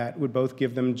that would both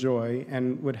give them joy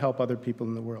and would help other people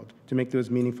in the world to make those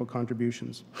meaningful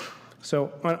contributions.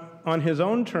 So on his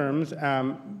own terms,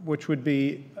 which would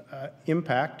be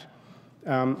impact,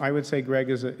 I would say Greg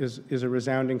is a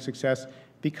resounding success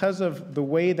because of the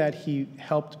way that he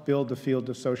helped build the field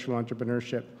of social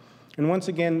entrepreneurship. And once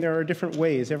again, there are different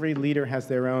ways. Every leader has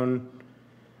their own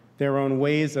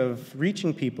ways of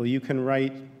reaching people. You can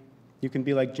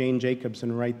be like Jane Jacobs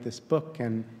and write this book,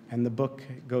 and the book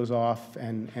goes off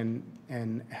and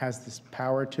has this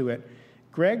power to it.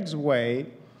 Greg's way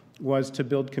was to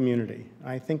build community.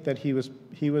 I think that he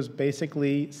was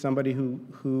basically somebody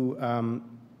who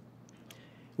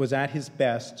was at his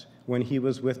best when he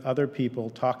was with other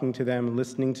people, talking to them,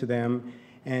 listening to them,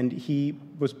 and he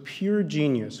was pure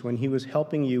genius when he was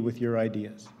helping you with your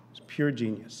ideas. It was pure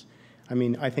genius. I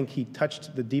mean, I think he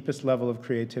touched the deepest level of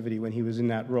creativity when he was in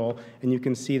that role, and you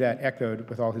can see that echoed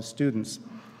with all his students.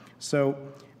 So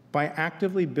by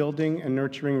actively building and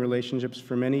nurturing relationships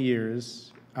for many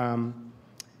years, and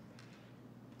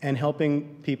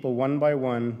helping people one by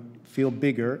one feel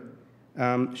bigger,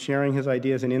 sharing his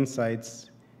ideas and insights,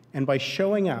 and by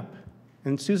showing up.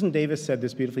 And Susan Davis said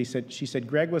this beautifully. She said,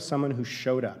 Greg was someone who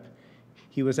showed up.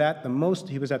 He was at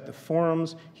the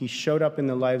forums, he showed up in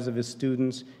the lives of his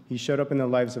students, he showed up in the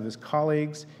lives of his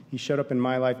colleagues, he showed up in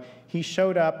my life. He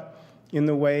showed up in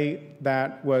the way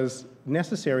that was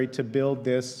necessary to build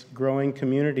this growing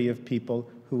community of people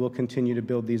who will continue to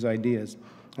build these ideas.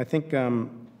 I think that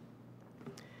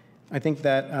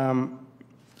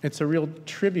it's a real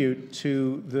tribute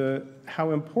to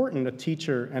how important a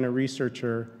teacher and a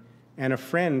researcher and a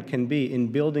friend can be in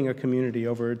building a community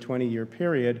over a 20-year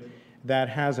period that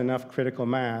has enough critical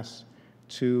mass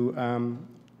to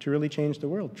really change the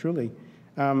world, truly.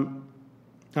 I'm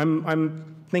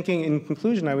thinking, in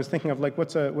conclusion, I was thinking of like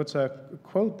what's a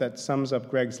quote that sums up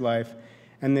Greg's life,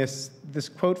 and this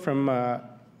quote from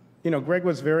Greg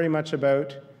was very much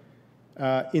about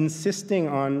insisting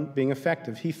on being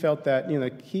effective. He felt that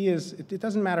it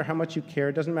doesn't matter how much you care,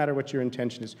 it doesn't matter what your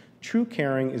intention is. True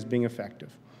caring is being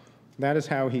effective. That is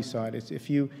how he saw it. If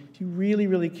you really,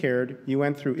 really cared, you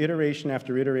went through iteration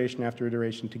after iteration after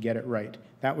iteration to get it right.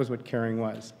 That was what caring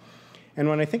was. And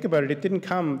when I think about it,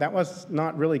 that was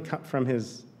not really from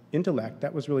his intellect,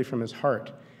 that was really from his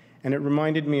heart. And it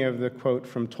reminded me of the quote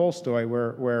from Tolstoy,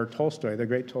 where Tolstoy, the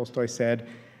great Tolstoy, said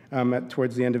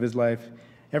towards the end of his life,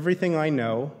 "Everything I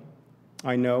know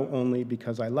only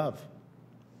because I love."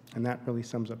 And that really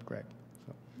sums up Greg.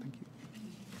 So, thank you.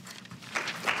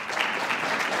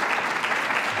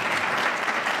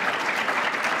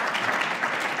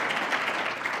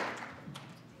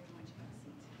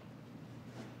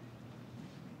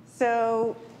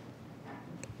 So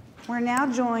we're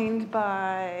now joined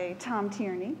by Tom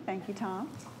Tierney. Thank you, Tom,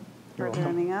 for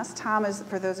joining us. Tom is,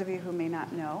 for those of you who may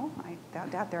not know, I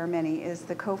doubt there are many, is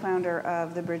the co-founder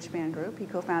of the Bridgespan Group. He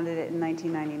co-founded it in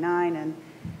 1999 and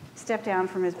stepped down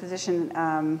from his position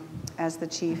as the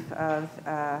chief of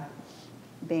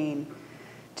Bain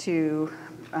to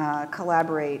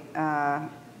collaborate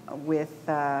with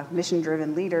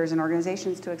mission-driven leaders and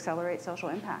organizations to accelerate social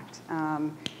impact.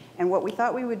 And what we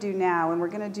thought we would do now, and we're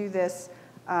going to do this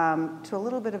to a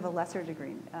little bit of a lesser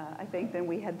degree, I think, than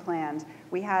we had planned.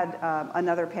 We had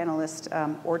another panelist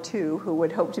or two who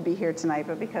would hope to be here tonight,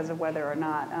 but because of whether or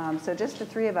not. So just the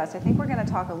three of us, I think we're going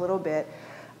to talk a little bit.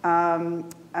 I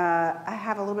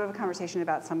have a little bit of a conversation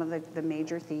about some of the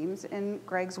major themes in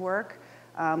Greg's work,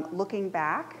 looking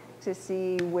back to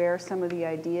see where some of the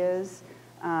ideas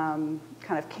kind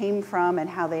of came from and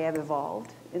how they have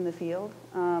evolved in the field,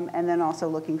 and then also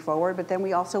looking forward. But then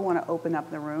we also want to open up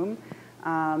the room.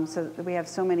 So we have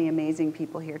so many amazing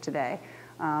people here today,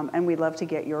 and we'd love to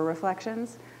get your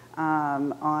reflections.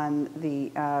 on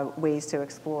the ways to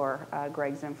explore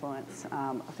Greg's influence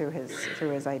through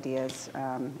his ideas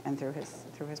and through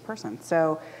his person.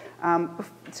 So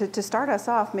to start us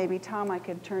off, maybe Tom, I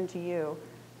could turn to you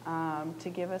to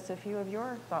give us a few of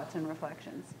your thoughts and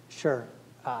reflections. Sure.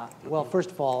 Well,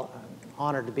 first of all, I'm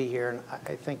honored to be here, and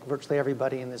I think virtually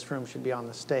everybody in this room should be on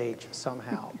the stage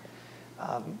somehow.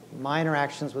 My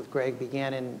interactions with Greg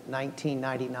began in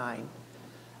 1999.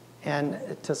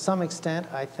 And to some extent,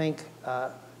 I think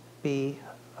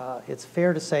it's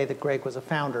fair to say that Greg was a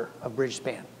founder of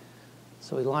Bridgespan.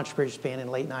 So we launched Bridgespan in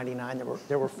late '99.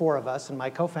 There were 4 of us, and my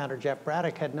co-founder, Jeff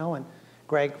Braddock, had known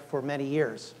Greg for many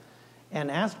years and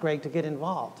asked Greg to get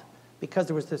involved because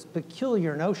there was this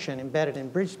peculiar notion embedded in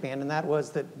Bridgespan, and that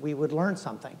was that we would learn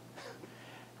something.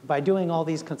 By doing all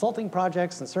these consulting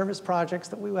projects and service projects,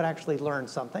 that we would actually learn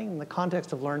something. In the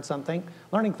context of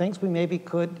learning things, we maybe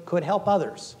could help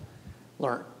others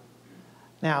learn.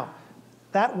 Now,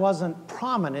 that wasn't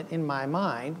prominent in my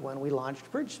mind when we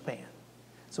launched Bridgespan.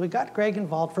 So we got Greg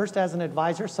involved first as an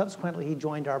advisor. Subsequently, he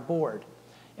joined our board.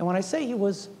 And when I say he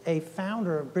was a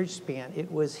founder of Bridgespan,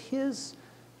 it was his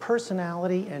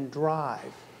personality and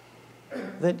drive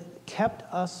that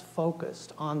kept us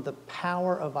focused on the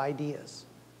power of ideas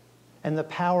and the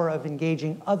power of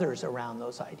engaging others around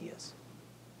those ideas.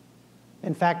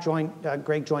 In fact,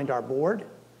 Greg joined our board,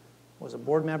 was a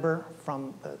board member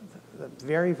from the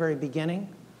very, very beginning.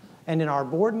 And in our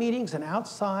board meetings and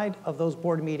outside of those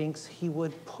board meetings, he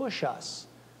would push us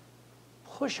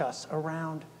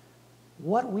around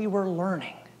what we were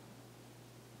learning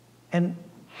and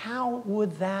how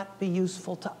would that be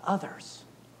useful to others.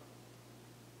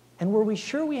 And were we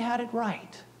sure we had it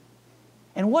right?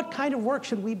 And what kind of work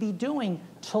should we be doing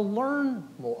to learn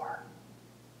more?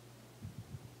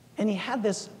 And he had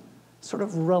this sort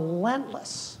of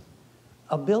relentless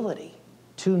ability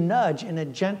to nudge in a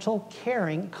gentle,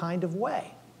 caring kind of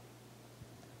way.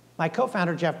 My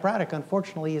co-founder, Jeff Braddock,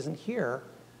 unfortunately isn't here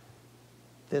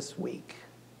this week.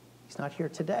 He's not here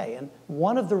today. And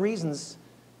one of the reasons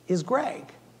is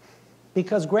Greg.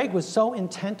 Because Greg was so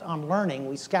intent on learning,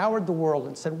 we scoured the world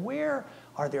and said, where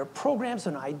are there programs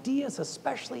and ideas,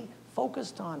 especially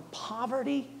focused on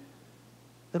poverty,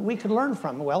 that we could learn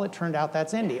from? Well, it turned out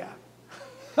that's India.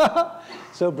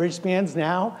 So Bridgespan's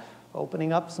now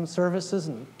opening up some services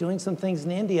and doing some things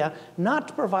in India, not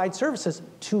to provide services,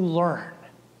 to learn.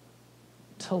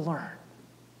 To learn.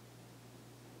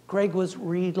 Greg was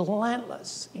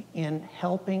relentless in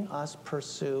helping us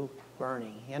pursue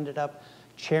learning. He ended up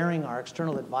chairing our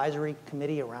external advisory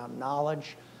committee around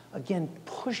knowledge, again,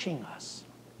 pushing us.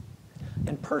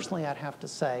 And personally, I'd have to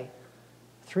say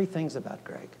 3 things about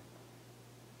Greg.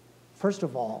 First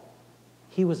of all,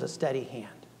 he was a steady hand.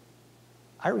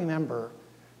 I remember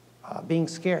being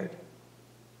scared.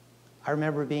 I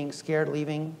remember being scared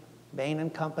leaving Bain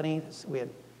 & Company. We had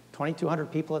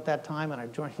 2,200 people at that time, and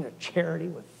I'm joining a charity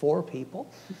with 4 people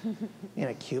in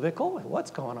a cubicle.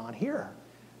 What's going on here?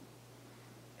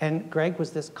 And Greg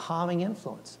was this calming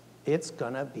influence. It's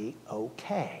going to be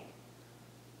okay.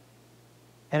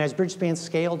 And as Bridgespan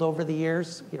scaled over the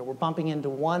years, we're bumping into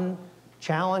one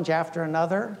challenge after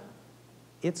another.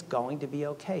 It's going to be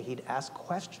okay. He'd ask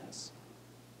questions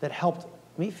that helped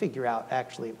me figure out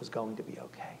actually it was going to be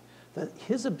okay.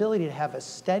 His ability to have a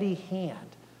steady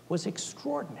hand was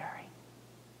extraordinary.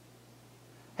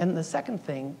 And the second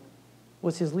thing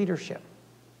was his leadership.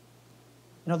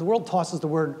 The world tosses the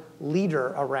word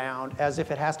leader around as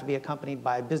if it has to be accompanied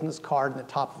by a business card in the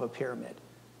top of a pyramid.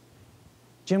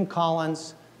 Jim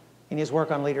Collins, in his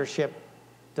work on leadership,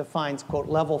 defines, quote,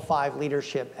 level 5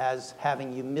 leadership as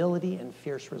having humility and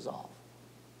fierce resolve.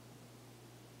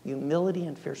 Humility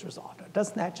and fierce resolve.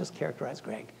 Doesn't that just characterize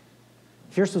Greg?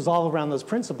 Fierce resolve around those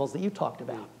principles that you talked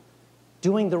about.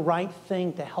 Doing the right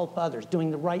thing to help others,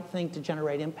 doing the right thing to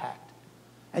generate impact.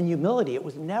 And humility, it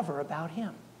was never about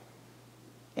him.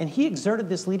 And he exerted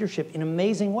this leadership in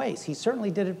amazing ways. He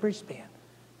certainly did at Bridgespan.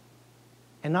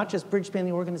 And not just Bridgespan,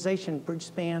 the organization,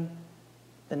 Bridgespan,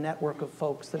 the network of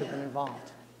folks that have been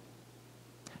involved.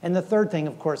 And the third thing,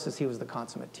 of course, is he was the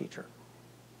consummate teacher.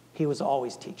 He was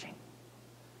always teaching.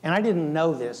 And I didn't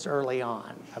know this early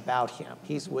on about him.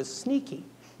 He was sneaky.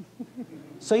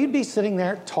 So you'd be sitting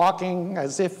there talking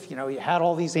as if, you had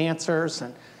all these answers,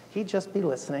 and he'd just be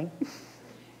listening.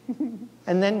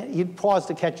 And then you'd pause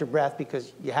to catch your breath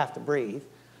because you have to breathe.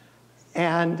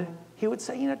 And he would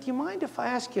say, do you mind if I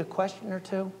ask you a question or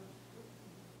two?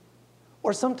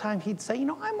 Or sometimes he'd say,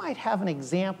 I might have an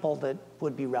example that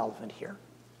would be relevant here.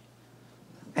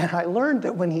 And I learned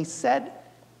that when he said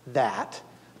that,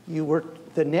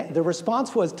 the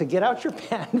response was to get out your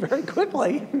pen very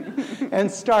quickly and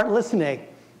start listening.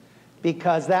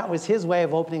 because that was his way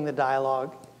of opening the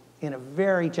dialogue in a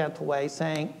very gentle way,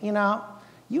 saying, you know,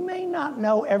 you may not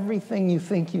know everything you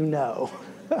think you know.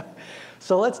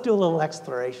 So let's do a little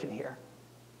exploration here.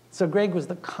 So Greg was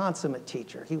the consummate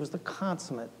teacher. He was the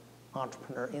consummate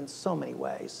entrepreneur in so many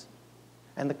ways,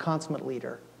 and the consummate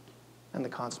leader, and the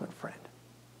consummate friend.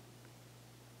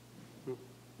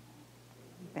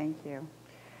 Thank you.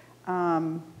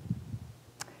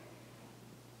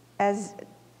 As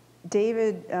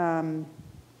David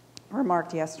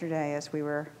remarked yesterday as we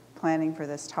were planning for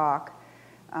this talk,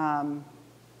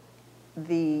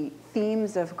 the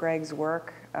themes of Greg's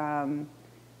work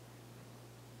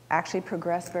actually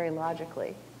progress very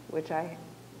logically, which I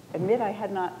admit I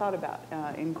had not thought about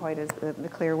in quite as the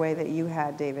clear way that you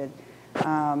had, David,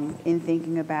 in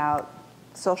thinking about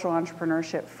social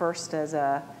entrepreneurship first as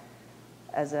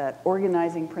an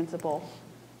organizing principle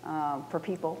for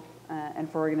people and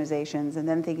for organizations, and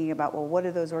then thinking about, well, what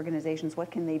are those organizations, what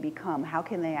can they become, how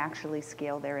can they actually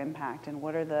scale their impact, and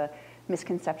what are the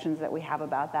misconceptions that we have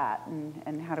about that,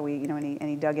 and how do we, and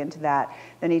he dug into that.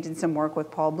 Then he did some work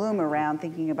with Paul Bloom around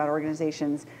thinking about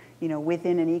organizations,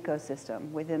 within an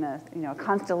ecosystem, within a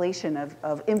constellation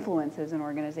of influences in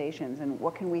organizations, and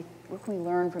what can we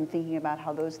learn from thinking about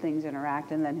how those things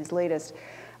interact. And then his latest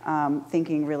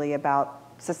thinking really about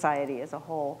society as a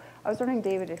whole. I was wondering,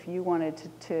 David, if you wanted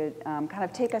to kind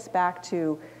of take us back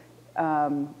to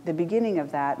the beginning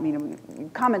of that,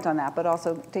 comment on that, but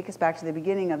also take us back to the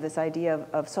beginning of this idea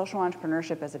of social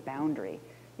entrepreneurship as a boundary,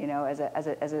 as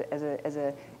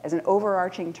an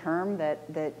overarching term that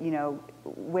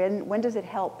when does it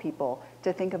help people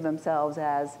to think of themselves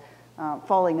as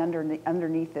falling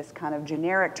underneath this kind of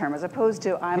generic term, as opposed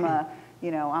to I'm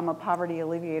a poverty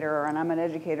alleviator, or I'm an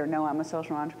educator. No, I'm a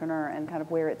social entrepreneur, and kind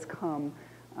of where it's come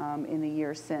in the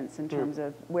years since in terms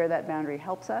of where that boundary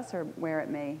helps us or where it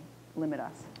may limit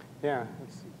us. Yeah,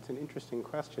 it's an interesting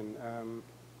question.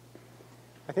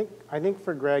 I think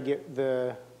for Greg,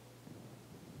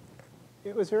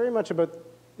 it was very much about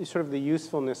sort of the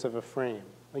usefulness of a frame.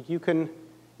 Like you can,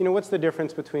 what's the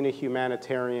difference between a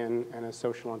humanitarian and a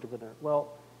social entrepreneur?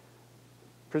 Well,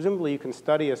 presumably you can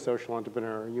study a social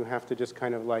entrepreneur. You have to just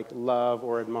kind of like love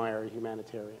or admire a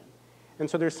humanitarian. And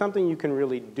so there's something you can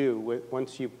really do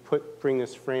once you bring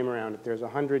this frame around it. There's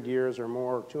 100 years or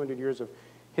more, or 200 years of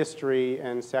history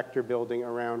and sector building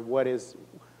around what is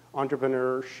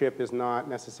entrepreneurship is not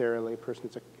necessarily a person,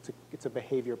 it's a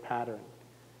behavior pattern.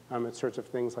 It's sorts of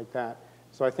things like that.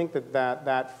 So I think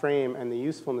that frame and the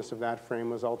usefulness of that frame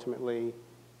was ultimately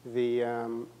the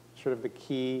sort of the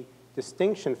key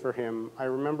distinction for him. I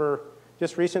remember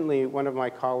just recently one of my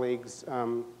colleagues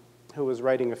who was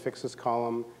writing a Fixes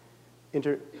column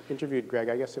interviewed Greg.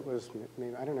 I guess it was,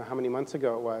 maybe, I don't know how many months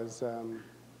ago it was.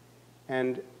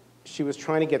 And she was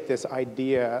trying to get this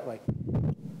idea like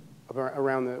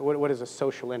around what is a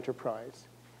social enterprise.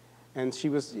 And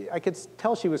I could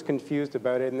tell she was confused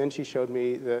about it, and then she showed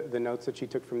me the notes that she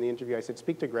took from the interview. I said,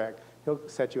 speak to Greg, he'll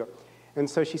set you up. And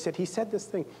so she said, he said this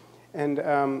thing. And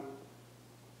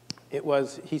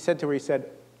he said to her,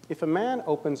 if a man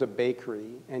opens a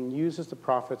bakery and uses the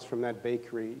profits from that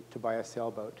bakery to buy a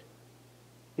sailboat,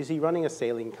 is he running a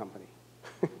sailing company?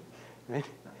 Right?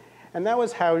 And that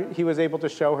was how he was able to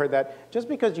show her that just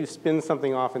because you spin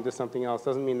something off into something else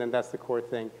doesn't mean that that's the core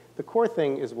thing. The core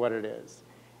thing is what it is.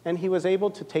 And he was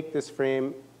able to take this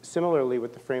frame, similarly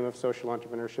with the frame of social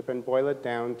entrepreneurship, and boil it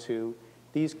down to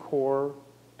these core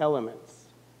elements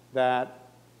that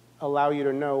allow you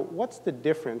to know what's the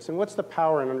difference and what's the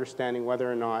power in understanding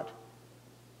whether or not,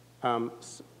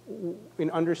 in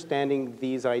understanding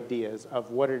these ideas of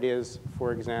what it is,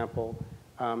 for example,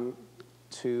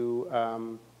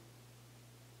 to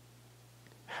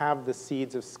have the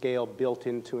seeds of scale built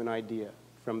into an idea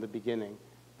from the beginning,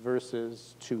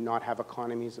 versus to not have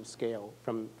economies of scale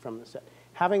from the set.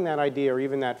 Having that idea or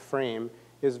even that frame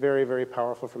is very, very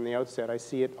powerful from the outset. I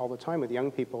see it all the time with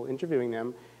young people, interviewing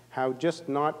them, how just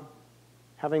not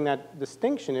having that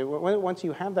distinction, once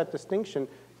you have that distinction,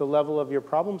 the level of your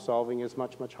problem solving is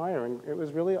much, much higher. And it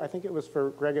was really, I think it was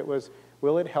for Greg, it was,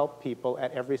 will it help people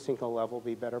at every single level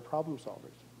be better problem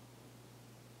solvers?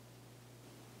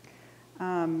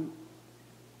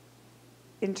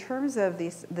 In terms of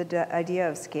the idea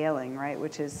of scaling, right,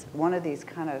 which is one of these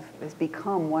has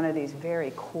become one of these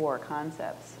very core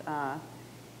concepts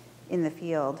in the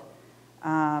field,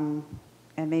 and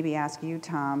maybe ask you,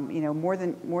 Tom, more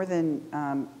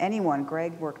than anyone,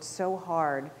 Greg worked so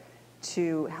hard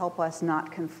to help us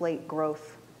not conflate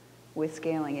growth with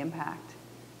scaling impact.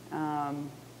 And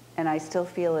I still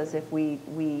feel as if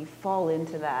we fall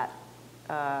into that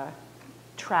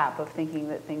trap of thinking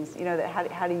that things, you know, that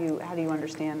how do you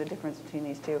understand the difference between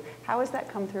these two? How has that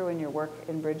come through in your work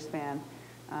in Bridgespan?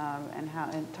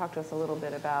 And talk to us a little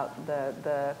bit about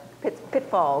the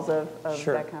pitfalls of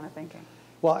Sure. that kind of thinking.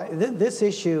 Well, this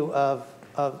issue of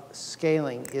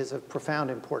scaling is of profound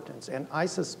importance, and I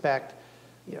suspect,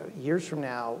 you know, years from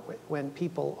now, when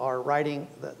people are writing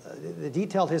the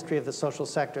detailed history of the social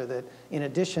sector, that in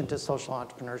addition to social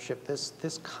entrepreneurship,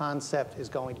 this concept is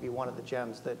going to be one of the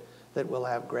gems that will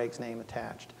have Greg's name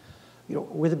attached. You know,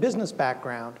 with a business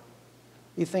background,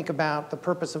 you think about the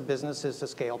purpose of business is to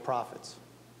scale profits.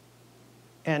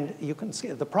 And you can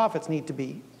scale, the profits need to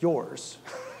be yours.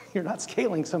 You're not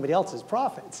scaling somebody else's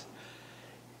profits.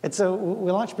 And so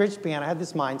we launched Bridgespan. I had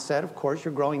this mindset, of course,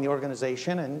 you're growing the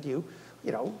organization and you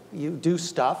do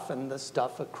stuff and the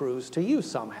stuff accrues to you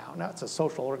somehow. Now it's a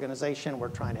social organization. We're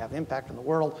trying to have impact on the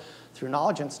world through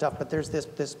knowledge and stuff, but there's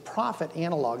this profit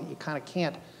analog that you kind of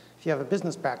can't, if you have a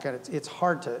business background, it's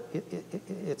hard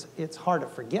to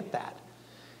forget that.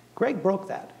 Greg broke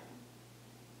that.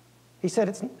 He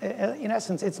said, in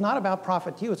essence, it's not about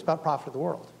profit to you, it's about profit to the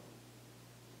world.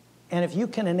 And if you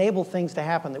can enable things to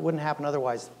happen that wouldn't happen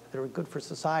otherwise that are good for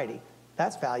society,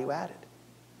 that's value added.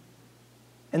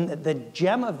 And the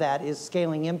gem of that is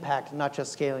scaling impact, not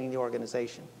just scaling the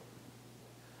organization.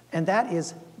 And that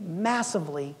is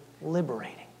massively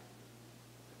liberating.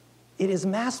 It is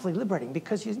massively liberating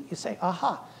because you say,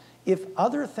 aha, if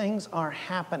other things are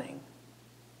happening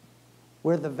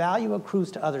where the value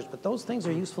accrues to others, but those things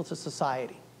are useful to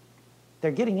society,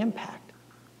 they're getting impact,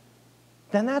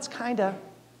 then that's kind of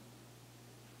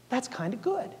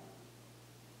good.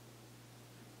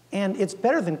 And it's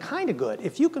better than kind of good.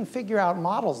 If you can figure out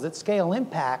models that scale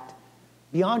impact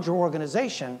beyond your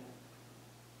organization,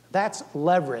 that's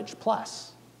leverage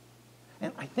plus.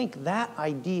 And I think that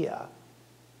idea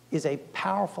is a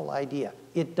powerful idea.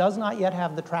 It does not yet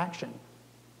have the traction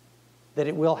that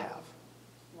it will have.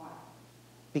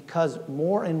 Because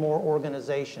more and more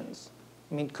organizations,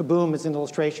 I mean, Kaboom is an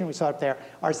illustration, we saw it there,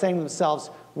 are saying to themselves,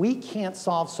 we can't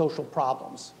solve social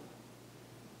problems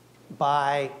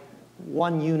by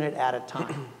one unit at a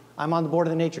time. I'm on the board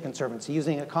of the Nature Conservancy.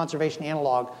 Using a conservation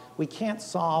analog, we can't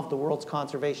solve the world's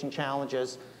conservation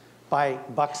challenges by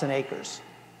bucks and acres.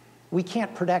 We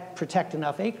can't protect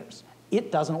enough acres.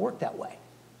 It doesn't work that way.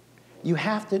 You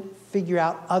have to figure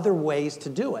out other ways to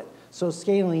do it. So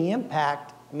scaling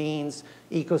impact means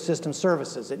ecosystem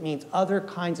services. It means other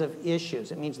kinds of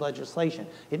issues. It means legislation.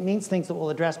 It means things that will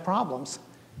address problems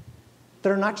that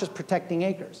are not just protecting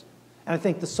acres. And I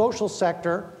think the social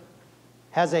sector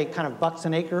has a kind of bucks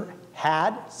an acre,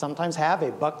 sometimes have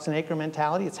a bucks an acre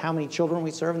mentality. It's how many children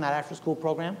we serve in that after school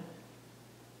program,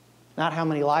 not how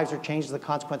many lives are changed as a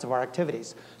consequence of our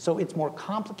activities. So it's more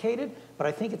complicated, but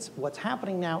I think what's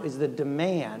happening now is the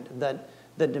demand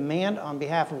on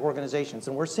behalf of organizations,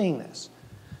 and we're seeing this,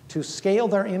 to scale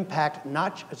their impact,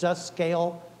 not just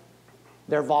scale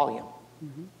their volume,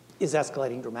 is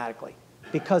escalating dramatically.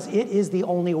 Because it is the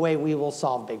only way we will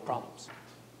solve big problems.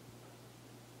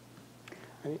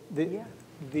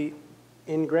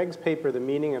 In Greg's paper, The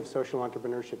Meaning of Social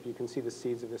Entrepreneurship, you can see the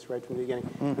seeds of this right from the beginning.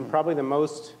 And probably the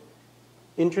most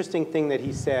interesting thing that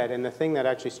he said, and the thing that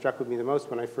actually struck with me the most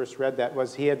when I first read that,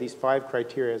 was he had these 5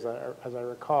 criteria, as I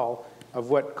recall, of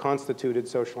what constituted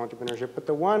social entrepreneurship. But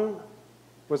the one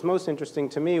was most interesting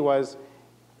to me was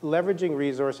leveraging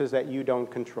resources that you don't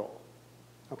control.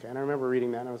 Okay, and I remember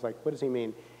reading that, and I was like, what does he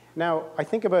mean? Now, I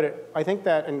think about it, I think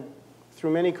that, and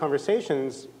through many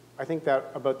conversations, I think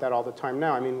about that all the time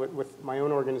now. I mean, with my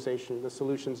own organization, the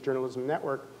Solutions Journalism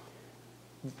Network,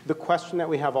 the question that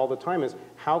we have all the time is,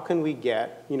 how can we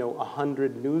get,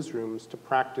 100 newsrooms to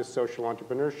practice social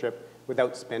entrepreneurship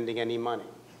without spending any money,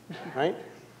 right?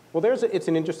 Well, it's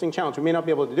an interesting challenge. We may not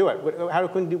be able to do it, but how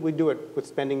can we do it with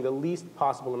spending the least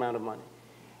possible amount of money?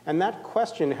 And that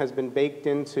question has been baked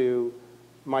into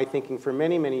my thinking for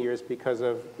many, many years because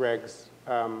of Greg's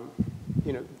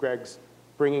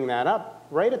bringing that up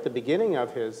right at the beginning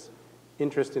of his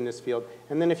interest in this field.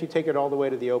 And then if you take it all the way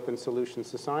to the Open Solution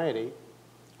Society,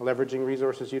 leveraging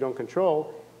resources you don't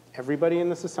control, everybody in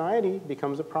the society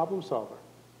becomes a problem solver.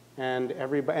 And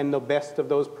the best of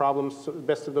those problems,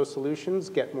 best of those solutions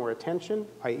get more attention,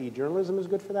 i.e. journalism is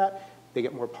good for that. They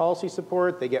get more policy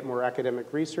support, they get more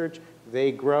academic research,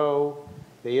 they grow,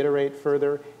 they iterate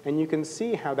further, and you can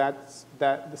see how that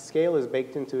the scale is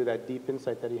baked into that deep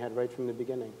insight that he had right from the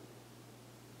beginning.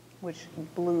 Which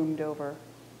bloomed over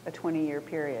a 20-year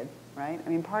period, right? I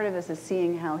mean, part of this is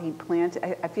seeing how he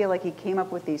planted. I feel like he came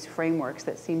up with these frameworks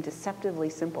that seemed deceptively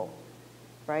simple,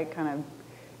 right?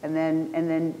 And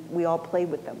then we all played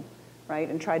with them, right?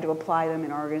 And tried to apply them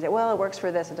in our organization. Well, it works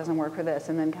for this, it doesn't work for this,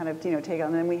 and then kind of take on.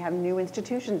 And then we have new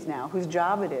institutions now whose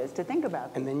job it is to think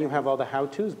about. And then you have all the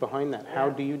how-tos behind that. How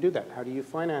do you do that? How do you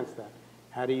finance that?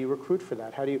 How do you recruit for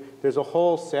that? There's a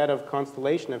whole set of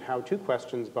constellation of how-to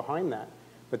questions behind that.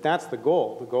 But that's the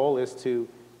goal. The goal is to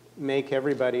make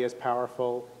everybody as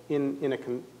powerful in a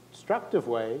constructive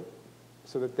way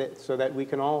so that we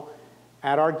can all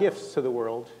add our gifts to the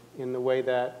world in the way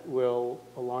that will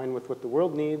align with what the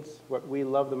world needs, what we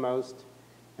love the most,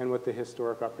 and what the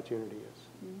historic opportunity is.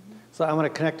 Mm-hmm. So I want to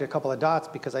connect a couple of dots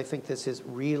because I think this is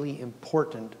really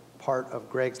important part of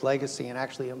Greg's legacy and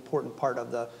actually an important part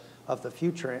of the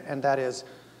future, and that is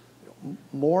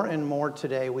more and more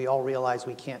today we all realize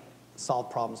we can't solve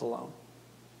problems alone.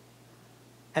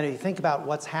 And if you think about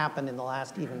what's happened in the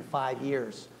last even 5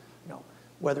 years,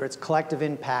 whether it's collective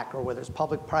impact or whether it's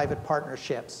public-private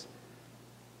partnerships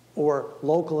or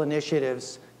local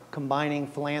initiatives combining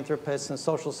philanthropists and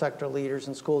social sector leaders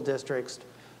and school districts,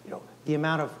 the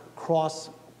amount of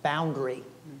cross-boundary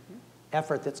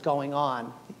effort that's going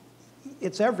on,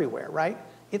 it's everywhere, right?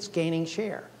 It's gaining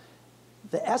share.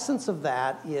 The essence of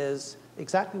that is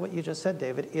exactly what you just said,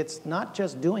 David. It's not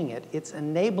just doing it, it's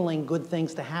enabling good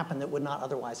things to happen that would not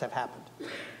otherwise have happened.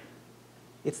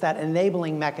 It's that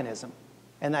enabling mechanism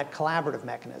and that collaborative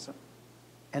mechanism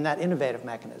and that innovative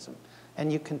mechanism.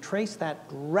 And you can trace that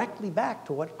directly back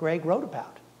to what Greg wrote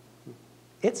about.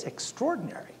 It's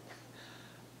extraordinary.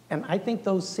 And I think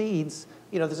those seeds,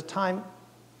 there's a time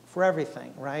for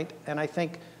everything, right? And I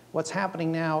think what's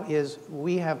happening now is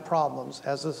we have problems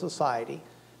as a society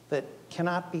that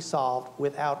cannot be solved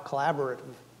without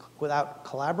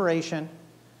collaboration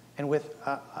and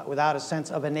without a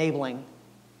sense of enabling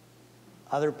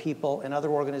other people and other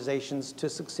organizations to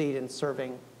succeed in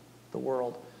serving the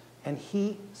world. And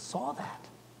he saw that.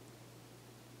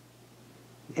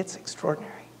 It's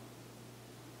extraordinary.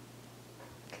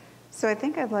 So I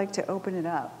think I'd like to open it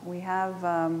up. We have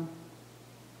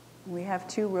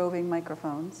 2 roving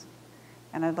microphones,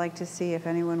 and I'd like to see if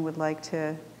anyone would like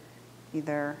to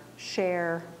either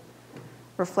share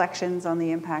reflections on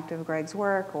the impact of Greg's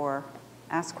work or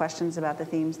ask questions about the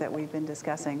themes that we've been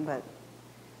discussing. But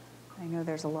I know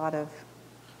there's a lot of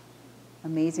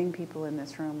amazing people in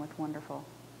this room with wonderful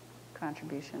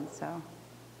contributions. So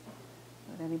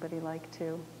would anybody like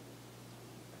to?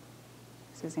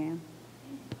 Suzanne?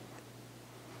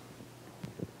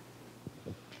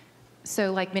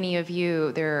 So like many of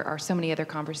you, there are so many other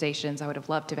conversations I would have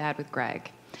loved to have had with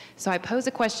Greg. So I pose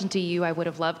a question to you I would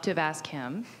have loved to have asked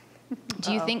him.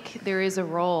 Do you think there is a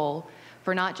role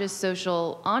for not just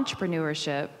social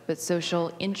entrepreneurship, but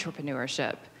social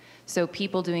intrapreneurship? So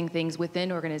people doing things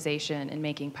within organization and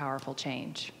making powerful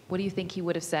change. What do you think he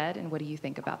would have said, and what do you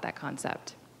think about that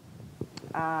concept?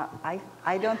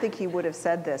 I don't think he would have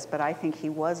said this, but I think he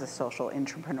was a social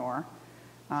entrepreneur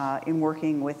in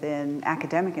working within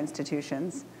academic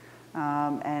institutions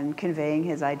and conveying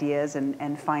his ideas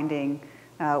and finding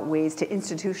ways to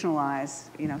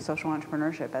institutionalize, social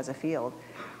entrepreneurship as a field.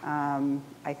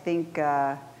 I think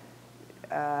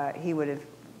he would have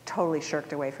totally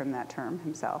shirked away from that term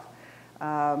himself.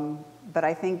 But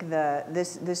I think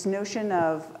this notion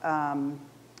of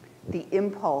the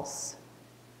impulse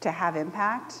to have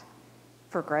impact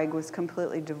for Greg was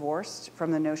completely divorced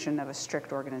from the notion of a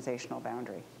strict organizational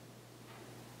boundary.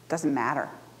 Doesn't matter.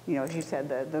 As you said,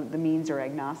 the means are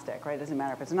agnostic, right? It doesn't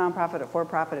matter if it's a nonprofit, a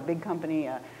for-profit, a big company,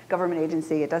 a government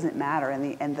agency. It doesn't matter.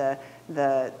 And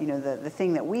the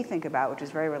thing that we think about, which is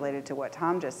very related to what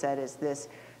Tom just said, is this: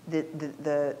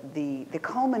 the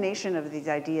culmination of these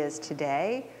ideas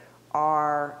today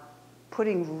are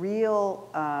putting real,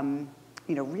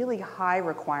 really high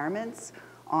requirements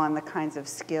on the kinds of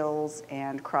skills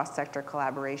and cross-sector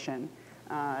collaboration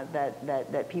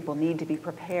that people need to be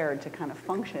prepared to kind of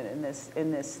function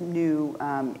in this new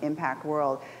impact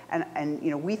world.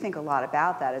 And we think a lot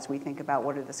about that as we think about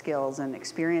what are the skills and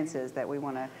experiences that we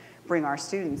want to bring our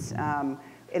students.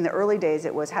 In the early days,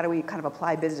 it was how do we kind of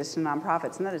apply business to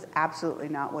nonprofits, and that is absolutely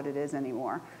not what it is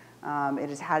anymore. It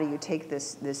is how do you take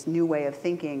this new way of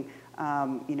thinking,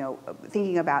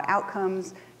 thinking about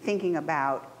outcomes, thinking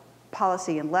about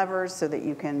policy and levers so that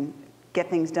you can get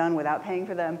things done without paying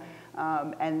for them,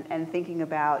 and thinking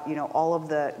about all of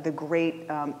the great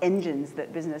engines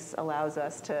that business allows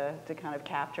us to kind of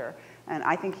capture. And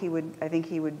I think he would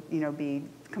be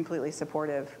completely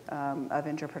supportive of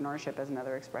entrepreneurship as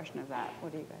another expression of that.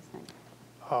 What do you guys think?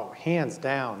 Oh, hands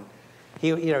down.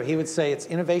 He would say it's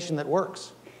innovation that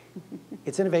works.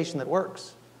 It's innovation that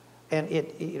works. And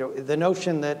the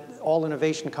notion that all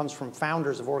innovation comes from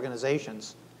founders of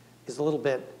organizations is a little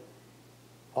bit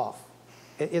off.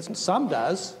 Some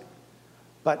does,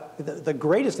 But the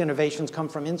greatest innovations come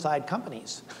from inside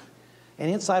companies and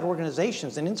inside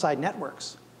organizations and inside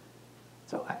networks.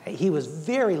 So he was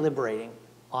very liberating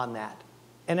on that.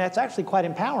 And that's actually quite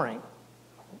empowering,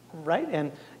 right?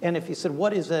 And if you said,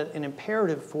 what is an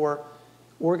imperative for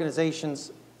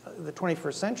organizations the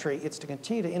 21st century, it's to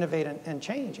continue to innovate and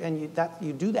change. And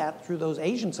you do that through those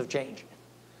agents of change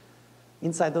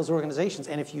inside those organizations.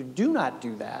 And if you do not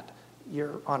do that,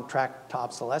 you're on track to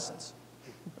obsolescence.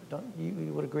 Don't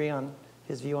you would agree on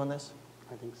his view on this?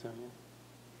 I think so,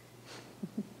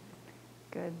 yeah.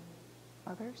 Good.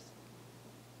 Others?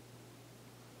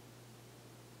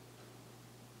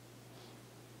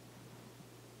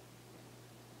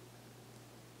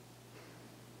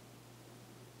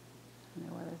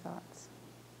 No other thoughts?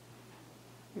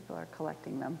 People are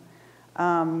collecting them.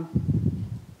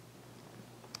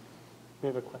 We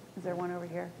have a question. Is there one over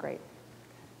here? Great.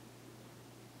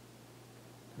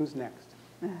 Who's next?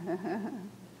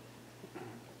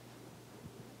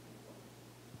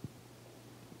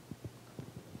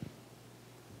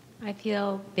 I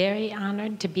feel very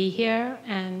honored to be here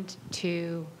and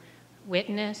to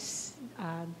witness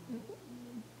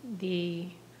the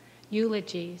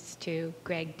eulogies to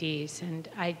Greg Dees. And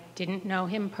I didn't know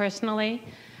him personally.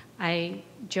 I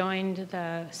joined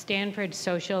the Stanford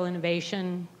Social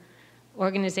Innovation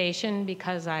Organization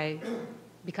because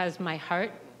my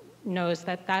heart knows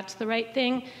that that's the right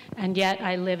thing, and yet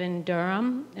I live in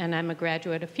Durham, and I'm a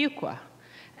graduate of Fuqua.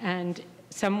 And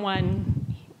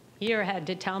someone here had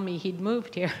to tell me he'd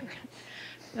moved here.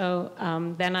 So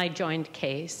then I joined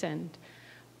CASE, and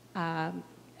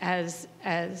as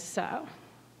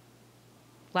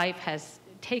life has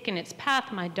taken its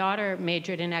path, my daughter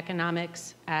majored in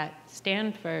economics at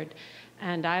Stanford,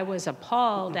 and I was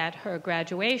appalled at her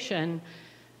graduation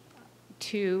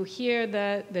to hear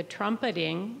the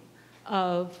trumpeting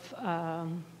of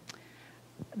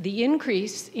the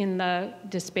increase in the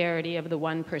disparity of the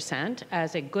 1%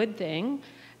 as a good thing,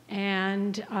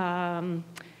 and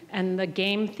the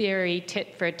game theory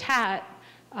tit for tat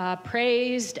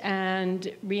praised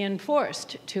and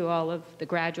reinforced to all of the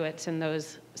graduates and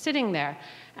those sitting there.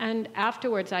 And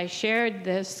afterwards, I shared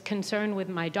this concern with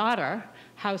my daughter,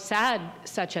 how sad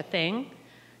such a thing.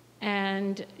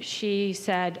 And she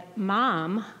said,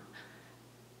 "Mom,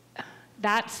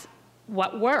 that's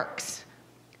what works.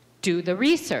 Do the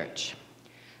research."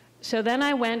 So then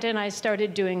I went and I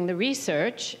started doing the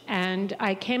research, and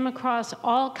I came across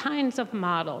all kinds of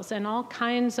models and all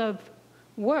kinds of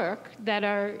work that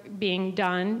are being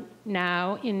done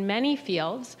now in many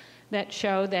fields that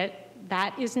show that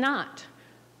that is not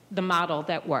the model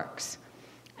that works.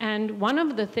 And one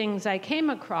of the things I came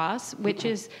across, which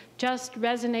is just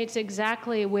resonates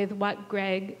exactly with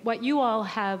what you all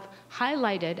have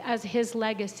highlighted as his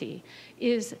legacy,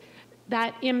 is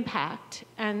that impact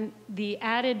and the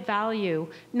added value,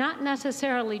 not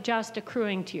necessarily just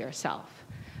accruing to yourself,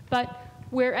 but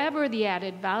wherever the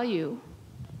added value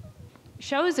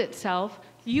shows itself,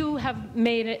 you have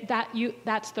made it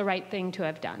that's the right thing to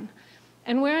have done.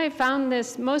 And where I found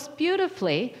this most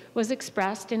beautifully was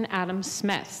expressed in Adam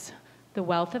Smith's The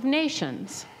Wealth of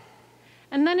Nations.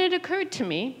 And then it occurred to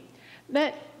me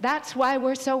that that's why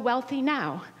we're so wealthy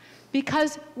now,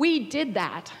 because we did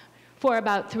that for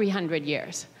about 300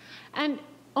 years. And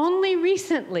only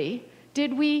recently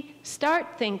did we start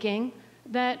thinking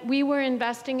that we were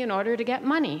investing in order to get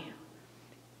money.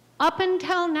 Up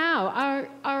until now,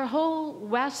 our whole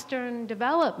Western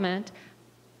development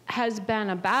has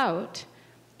been about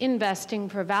investing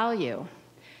for value.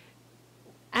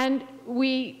 And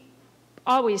we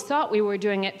always thought we were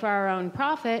doing it for our own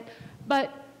profit,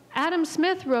 but Adam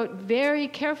Smith wrote very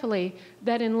carefully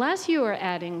that unless you are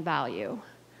adding value,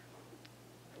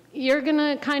 you're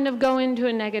gonna kind of go into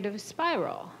a negative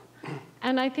spiral.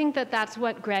 And I think that that's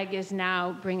what Greg is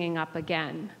now bringing up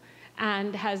again,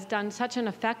 and has done such an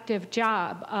effective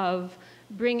job of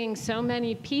bringing so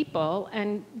many people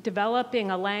and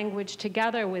developing a language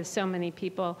together with so many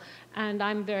people, and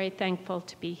I'm very thankful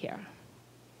to be here.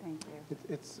 Thank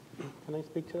you. Can I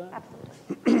speak to that?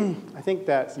 Absolutely. I think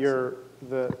that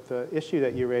the issue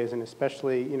that you raise, and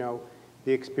especially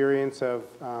the experience of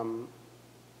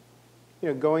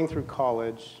going through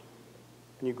college,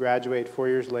 and you graduate 4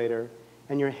 years later,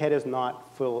 and your head is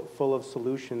not full of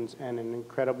solutions and an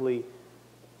incredibly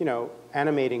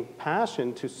animating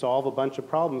passion to solve a bunch of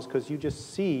problems, because you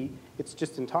just see, it's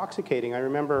just intoxicating. I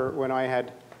remember when I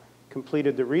had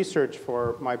completed the research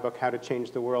for my book, How to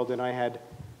Change the World, and I had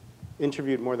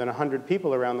interviewed more than 100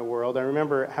 people around the world. I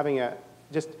remember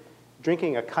just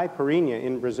drinking a caipirinha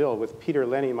in Brazil with Peter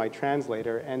Lenny, my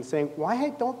translator, and saying, why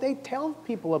don't they tell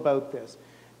people about this?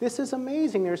 this is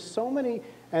amazing. There's so many,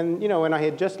 and and I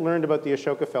had just learned about the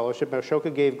Ashoka Fellowship.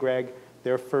 Ashoka gave Greg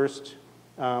their first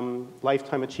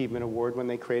Lifetime Achievement Award when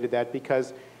they created that,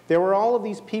 because there were all of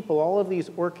these people, all of these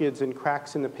orchids and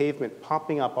cracks in the pavement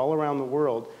popping up all around the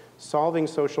world, solving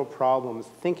social problems,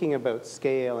 thinking about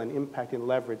scale and impact and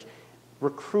leverage,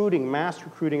 recruiting, mass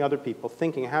recruiting other people,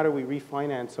 thinking, how do we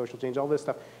refinance social change, all this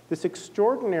stuff. This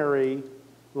extraordinary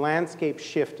landscape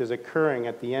shift is occurring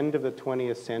at the end of the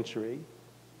 20th century,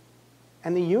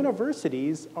 and the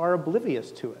universities are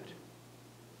oblivious to it.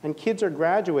 And kids are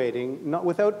graduating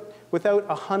without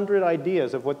 100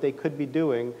 ideas of what they could be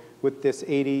doing with this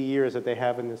 80 years that they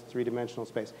have in this three-dimensional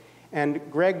space. And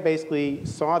Greg basically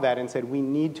saw that and said, we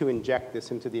need to inject this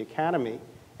into the academy.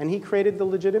 And he created the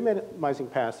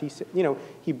legitimizing pass. He said,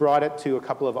 he brought it to a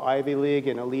couple of Ivy League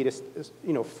and elite,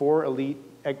 4 elite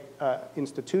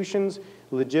institutions,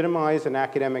 legitimized an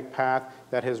academic path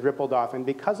that has rippled off. And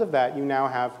because of that, you now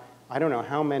have, I don't know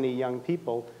how many young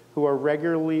people who are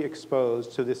regularly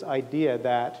exposed to this idea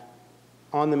that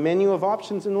on the menu of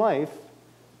options in life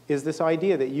is this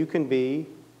idea that you can be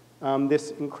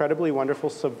this incredibly wonderful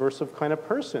subversive kind of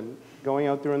person going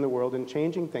out there in the world and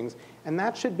changing things. And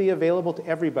that should be available to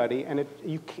everybody, and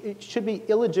it should be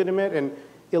illegitimate and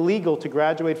illegal to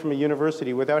graduate from a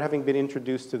university without having been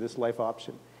introduced to this life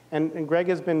option. And Greg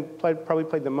has probably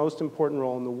played the most important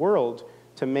role in the world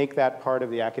to make that part of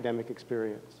the academic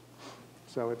experience.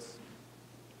 So it's...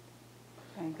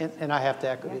 And I have to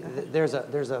echo, there's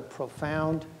a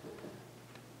profound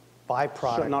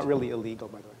byproduct. Not really illegal,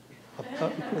 by the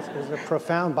way. There's a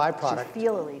profound byproduct. Should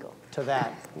feel illegal. To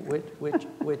that,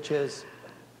 which is,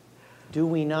 do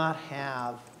we not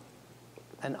have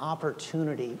an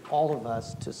opportunity, all of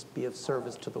us, to be of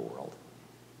service to the world?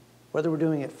 Whether we're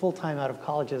doing it full-time out of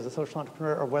college as a social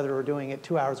entrepreneur, or whether we're doing it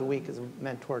 2 hours a week as a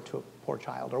mentor to a poor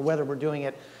child, or whether we're doing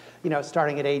it,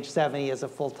 starting at age 70 as a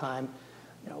full-time,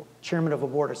 chairman of a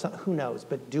board or something, who knows?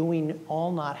 But do we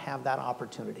all not have that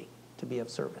opportunity to be of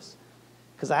service?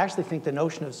 Because I actually think the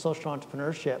notion of social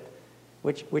entrepreneurship,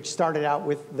 which started out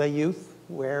with the youth,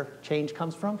 where change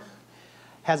comes from,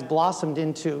 has blossomed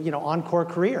into, encore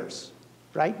careers,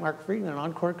 right? Mark Friedman,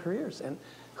 encore careers. And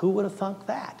who would have thunk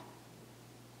that?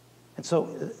 And so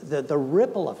the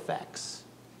ripple effects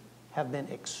have been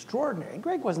extraordinary. And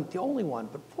Greg wasn't the only one,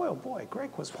 but boy, oh boy, Greg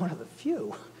was one of the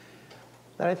few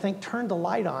that I think turned the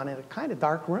light on in a kind of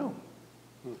dark room.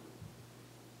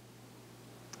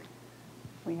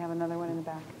 We have another one in the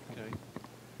back.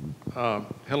 Okay.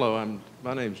 Hello,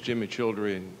 my name's Jimmy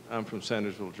Childry, and I'm from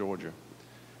Sandersville, Georgia.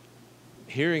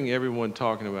 Hearing everyone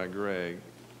talking about Greg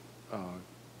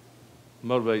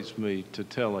motivates me to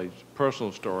tell a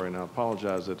personal story, and I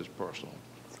apologize that it's personal.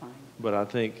 It's fine. But I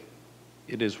think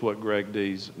it is what Greg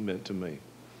Dees meant to me.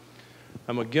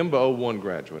 I'm a GIMBA 01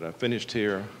 graduate. I finished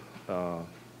here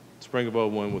spring of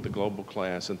 01 with the global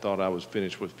class and thought I was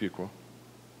finished with Fuqua.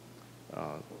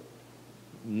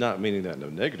 Not meaning that in a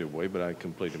negative way, but I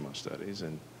completed my studies.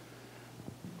 And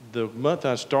the month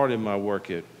I started my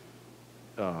work at,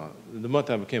 the month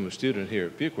I became a student here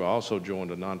at Fuqua, I also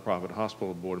joined a nonprofit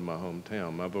hospital board in my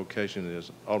hometown. My vocation is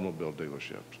automobile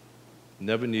dealerships.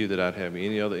 Never knew that I'd have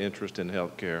any other interest in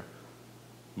healthcare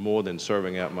more than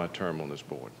serving out my term on this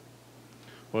board.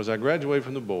 Well, as I graduated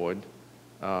from the board,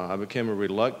 I became a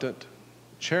reluctant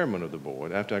chairman of the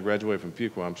board. After I graduated from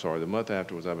Fuqua, the month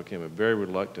afterwards, I became a very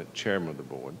reluctant chairman of the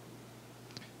board.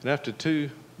 And after 2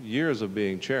 years of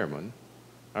being chairman,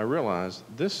 I realized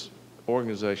this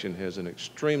organization has an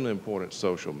extremely important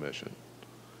social mission.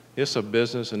 It's a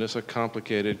business, and it's a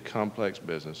complicated, complex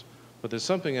business, but there's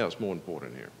something else more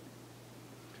important here.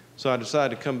 So I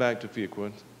decided to come back to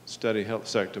Fuqua, study health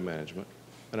sector management,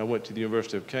 and I went to the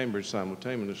University of Cambridge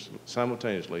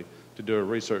simultaneously to do a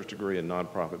research degree in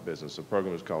nonprofit business. The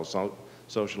program is called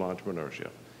Social Entrepreneurship.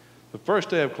 The first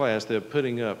day of class, they're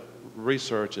putting up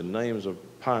research and names of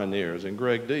pioneers, and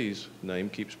Greg Dees' name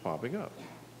keeps popping up.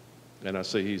 And I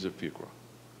see he's at Fuqua.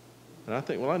 And I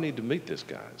think, well, I need to meet this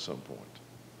guy at some point.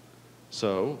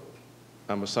 So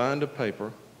I'm assigned a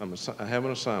paper. I have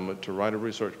an assignment to write a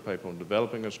research paper on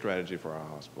developing a strategy for our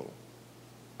hospital.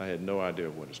 I had no idea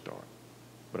where to start.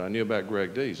 But I knew about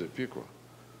Greg Dees at Fuqua.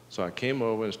 So I came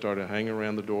over and started hanging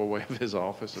around the doorway of his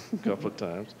office a couple of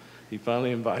times. He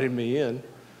finally invited me in.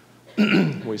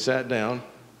 We sat down.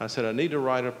 I said, I need to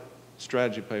write a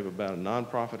strategy paper about a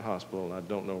nonprofit hospital, and I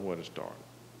don't know where to start.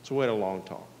 So we had a long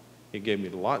talk. He gave me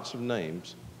lots of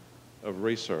names of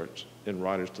research and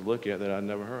writers to look at that I'd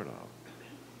never heard of.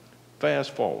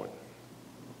 Fast forward.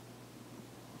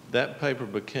 That paper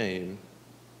became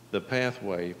the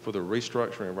pathway for the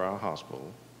restructuring of our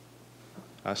hospital.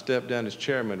 I stepped down as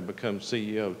chairman and become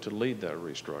CEO to lead that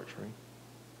restructuring.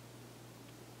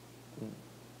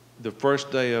 The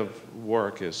first day of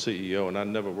work as CEO, and I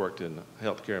never worked in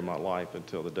healthcare in my life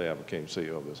until the day I became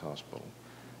CEO of this hospital,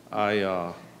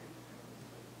 I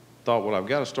thought, well, I've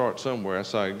got to start somewhere.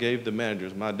 So I gave the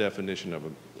managers my definition of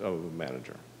a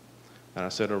manager. And I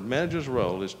said, a manager's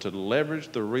role is to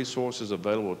leverage the resources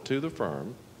available to the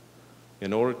firm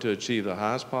in order to achieve the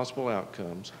highest possible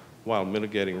outcomes while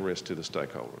mitigating risk to the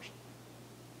stakeholders.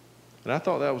 And I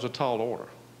thought that was a tall order,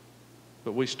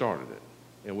 but we started it,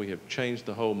 and we have changed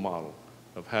the whole model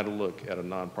of how to look at a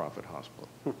nonprofit hospital.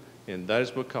 And that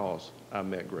is because I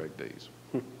met Greg Dees.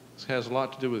 This has a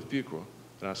lot to do with Fuqua,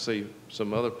 and I see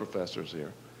some other professors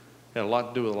here. It had a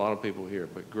lot to do with a lot of people here,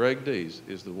 but Greg Dees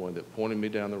is the one that pointed me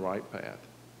down the right path,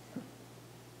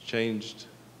 changed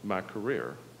my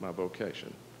career, my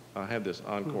vocation. I have this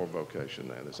encore vocation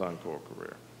now, this encore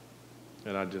career.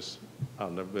 And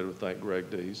I'll never be able to thank Greg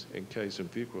Dees and Case and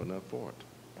Fuqua enough for it.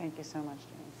 Thank you so much,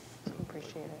 James.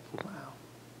 Appreciate it. Wow.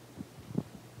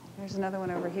 There's another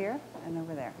one over here and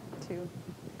over there. Two.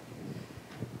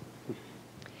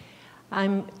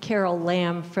 I'm Carol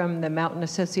Lamb from the Mountain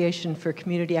Association for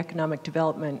Community Economic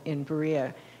Development in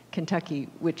Berea, Kentucky,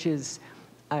 which is,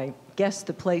 I guess,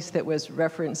 the place that was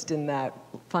referenced in that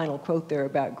final quote there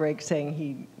about Greg saying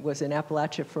he was in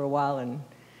Appalachia for a while and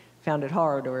found it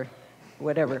hard or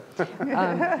whatever.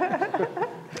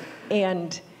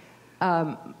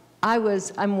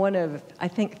 I'm one of, I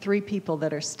think, 3 people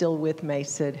that are still with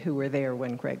Mesa who were there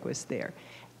when Greg was there.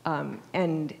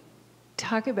 And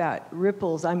talk about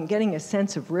ripples, I'm getting a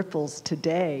sense of ripples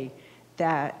today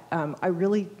that I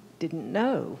really didn't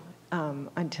know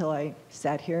until I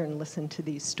sat here and listened to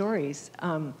these stories.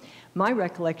 My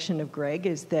recollection of Greg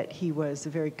is that he was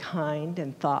a very kind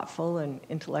and thoughtful and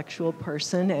intellectual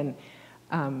person, and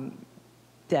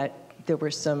that there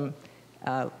were some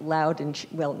loud and,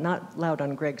 well, not loud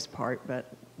on Greg's part, but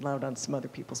loud on some other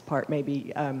people's part,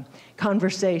 maybe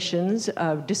conversations,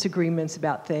 disagreements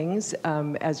about things,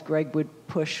 as Greg would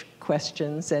push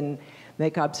questions and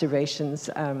make observations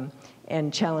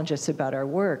and challenge us about our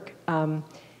work.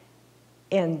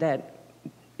 And that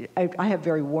I have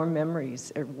very warm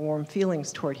memories, or warm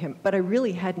feelings toward him, but I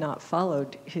really had not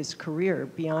followed his career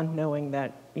beyond knowing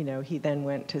that, you know, he then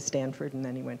went to Stanford and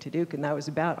then he went to Duke, and that was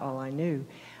about all I knew.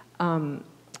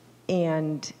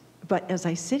 But as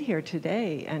I sit here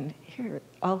today and hear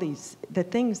all these, the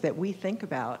things that we think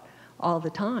about all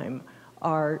the time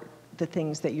are the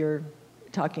things that you're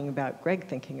talking about, Greg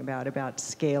thinking about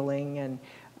scaling and,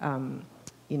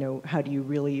 you know, how do you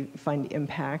really find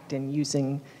impact and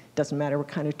using, doesn't matter what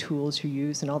kind of tools you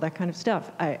use and all that kind of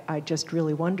stuff. I just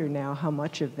really wonder now how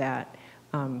much of that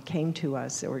came to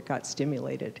us or got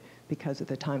stimulated because of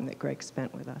the time that Greg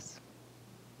spent with us.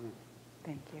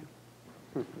 Thank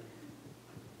you.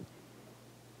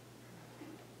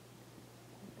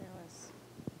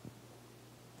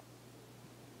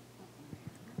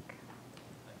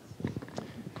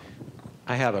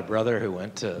 I have a brother who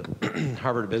went to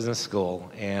Harvard Business School,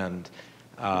 and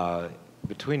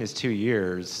between his 2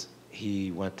 years,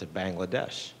 he went to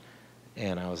Bangladesh.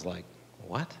 And I was like,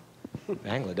 what?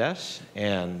 Bangladesh?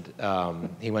 And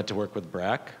he went to work with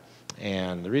BRAC.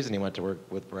 And the reason he went to work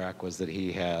with BRAC was that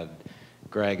he had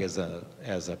Greg as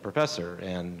a professor,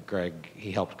 and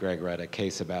he helped Greg write a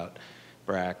case about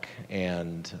BRAC.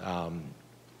 And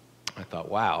I thought,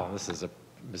 wow, this is a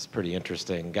pretty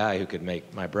interesting guy who could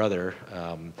make my brother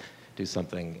do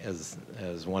something as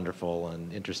wonderful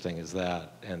and interesting as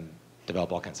that, and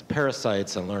develop all kinds of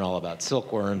parasites and learn all about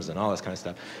silkworms and all this kind of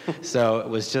stuff. So it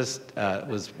was just,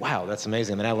 wow, that's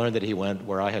amazing. And then I learned that he went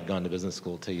where I had gone to business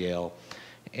school, to Yale.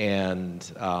 And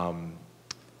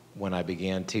when I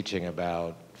began teaching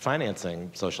about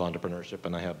financing social entrepreneurship,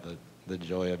 and I have the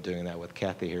joy of doing that with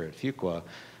Cathy here at Fuqua,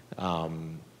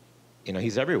 you know,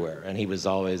 he's everywhere. And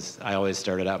I always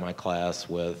started out my class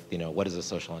with, you know, what is a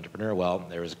social entrepreneur? Well,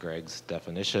 there's Greg's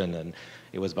definition, and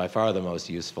it was by far the most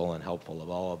useful and helpful of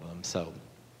all of them. So,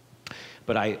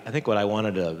 but I think what I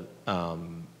wanted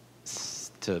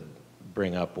to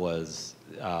bring up was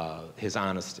his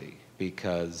honesty,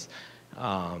 because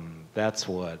that's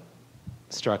what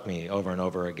struck me over and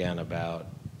over again about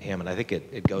him. And I think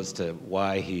it goes to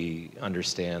why he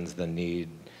understands the need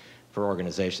for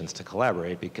organizations to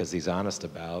collaborate, because he's honest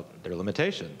about their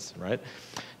limitations, right?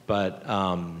 But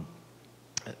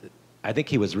I think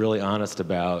he was really honest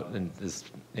about, and it's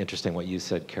interesting what you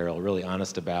said, Carol, really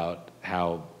honest about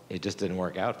how it just didn't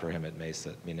work out for him at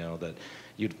Mesa. You know, that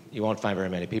you won't find very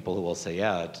many people who will say,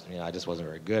 yeah, you know, I just wasn't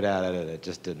very good at it, and it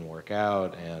just didn't work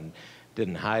out. And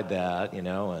didn't hide that, you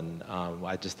know, and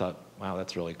I just thought, wow,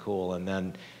 that's really cool. And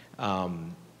then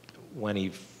when he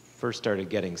first started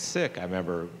getting sick, I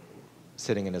remember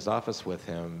sitting in his office with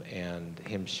him and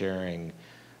him sharing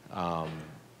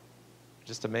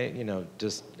just amazing, you know,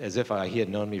 just as if he had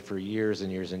known me for years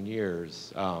and years and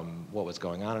years, what was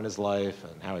going on in his life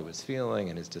and how he was feeling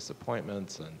and his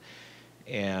disappointments,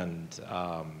 and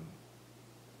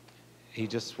he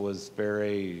just was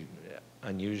very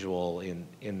unusual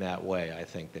in that way. I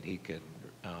think that he could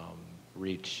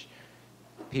reach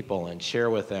people and share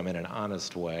with them in an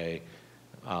honest way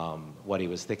what he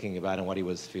was thinking about and what he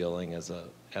was feeling as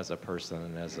a person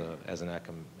and as an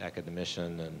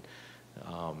academician, and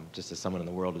just as someone in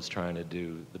the world who's trying to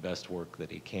do the best work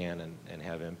that he can and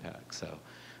have impact. So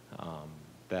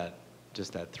that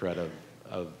thread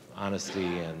of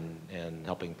honesty and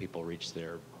helping people reach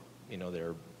their, you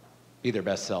know, be their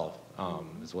best self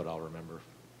is what I'll remember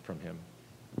from him.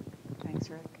 Thanks,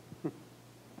 Rick.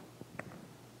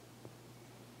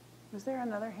 Was there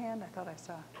another hand? I thought I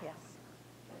saw. Yes.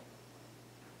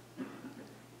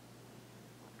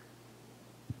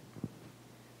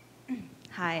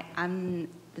 Hi, I'm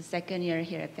the second year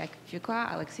here at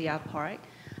Fuqua, Alexia Park.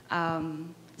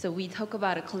 So we talk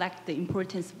about the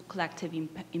importance of collective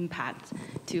impact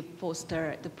to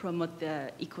promote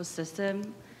the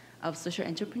ecosystem of social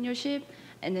entrepreneurship.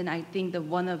 And then I think that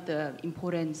one of the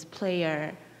important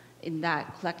player in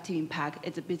that collective impact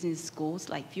is the business schools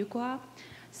like Fuqua.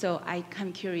 So I'm kind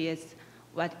of curious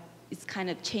what is kind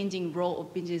of changing role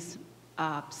of business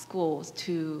schools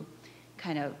to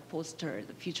kind of foster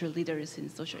the future leaders in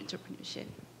social entrepreneurship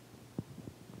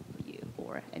for you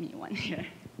or anyone here.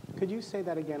 Could you say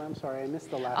that again? I'm sorry, I missed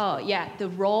the last one. one. Yeah, the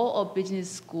role of business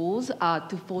schools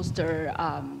to foster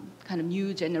kind of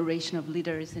new generation of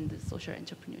leaders in the social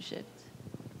entrepreneurship.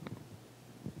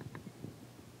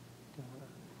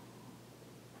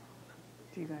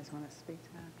 Do you guys want to speak to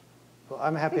that? Well,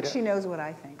 I'm happy I think she knows what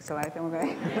I think, so I think we're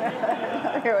going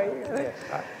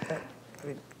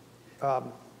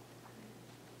to...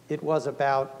 It was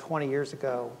about 20 years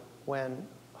ago when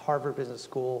Harvard Business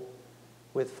School,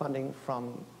 with funding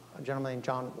from a gentleman named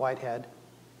John Whitehead,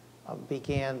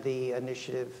 began the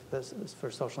initiative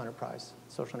for social enterprise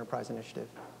initiative.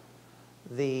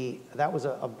 That was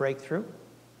a breakthrough.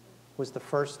 It was the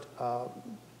first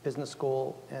business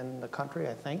school in the country,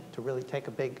 I think, to really take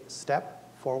a big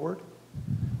step forward.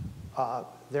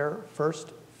 Their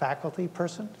first faculty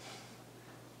person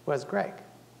was Greg.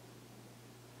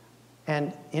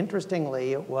 And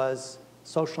interestingly, it was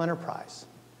social enterprise.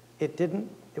 It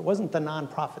wasn't the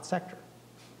nonprofit sector,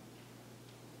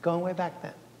 going way back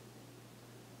then.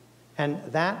 And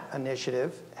that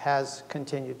initiative has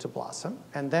continued to blossom.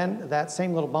 And then that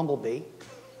same little bumblebee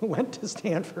went to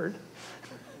Stanford.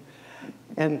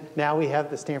 And now we have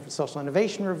the Stanford Social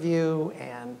Innovation Review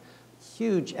and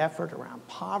huge effort around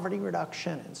poverty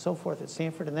reduction and so forth at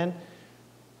Stanford, and then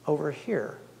over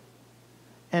here.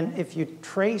 And if you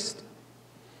traced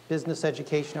business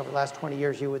education over the last 20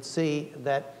 years, you would see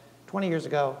that 20 years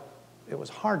ago, it was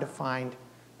hard to find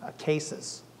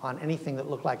cases on anything that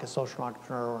looked like a social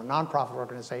entrepreneur or a nonprofit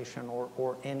organization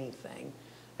or anything.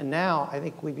 And now, I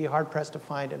think we'd be hard-pressed to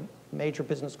find a major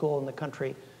business school in the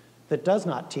country that does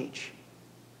not teach,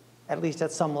 at least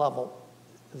at some level,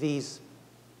 these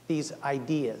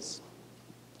ideas.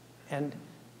 And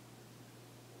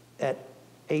at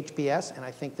HBS, and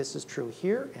I think this is true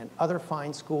here, and other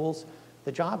fine schools,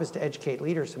 the job is to educate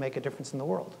leaders to make a difference in the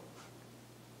world.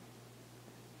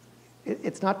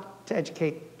 It's not to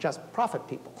educate just profit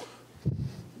people.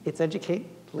 It's educate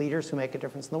leaders who make a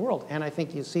difference in the world. And I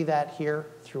think you see that here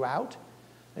throughout.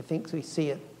 I think we see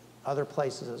it other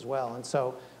places as well. And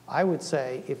so I would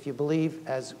say, if you believe,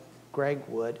 as Greg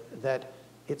would, that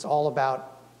it's all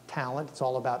about talent, it's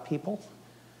all about people,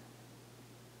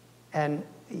 and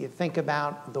you think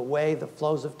about the way the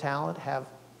flows of talent have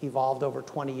evolved over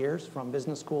 20 years from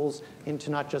business schools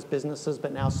into not just businesses,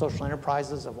 but now social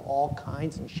enterprises of all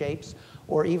kinds and shapes,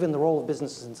 or even the role of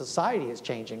businesses in society is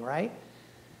changing, right?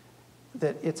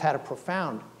 That it's had a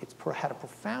profound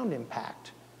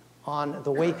impact on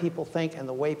the way people think and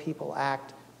the way people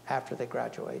act after they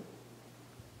graduate.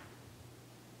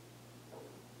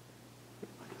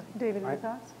 David, any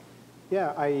thoughts?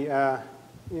 Yeah,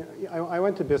 I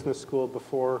went to business school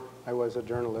before I was a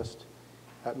journalist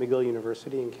at McGill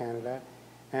University in Canada,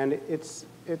 and it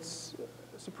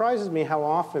surprises me how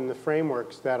often the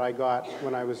frameworks that I got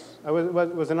when I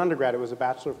was an undergrad, it was a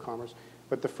Bachelor of Commerce,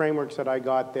 but the frameworks that I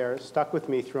got there stuck with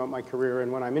me throughout my career.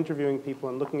 And when I'm interviewing people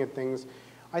and looking at things,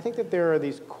 I think that there are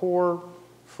these core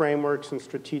frameworks and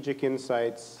strategic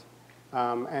insights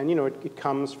And you know, it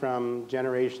comes from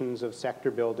generations of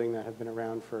sector building that have been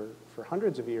around for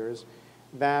hundreds of years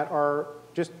that are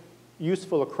just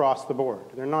useful across the board.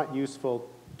 They're not useful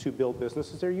to build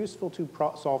businesses. They're useful to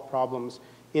solve problems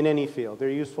in any field. They're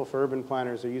useful for urban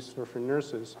planners. They're useful for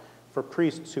nurses, for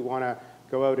priests who want to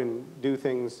go out and do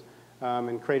things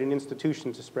and create an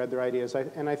institution to spread their ideas.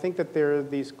 And I think that there are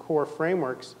these core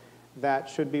frameworks that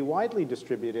should be widely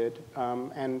distributed,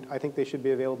 and I think they should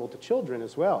be available to children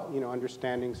as well. You know,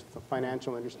 understandings,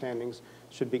 financial understandings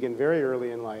should begin very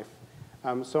early in life.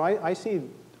 So I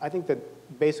think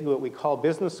that basically what we call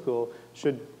business school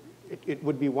it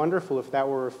would be wonderful if that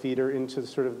were a feeder into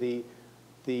sort of the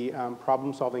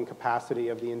problem-solving capacity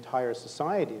of the entire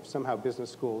society, if somehow business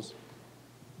schools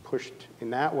pushed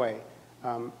in that way.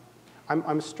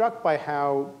 I'm struck by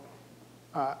how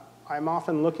I'm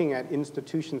often looking at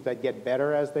institutions that get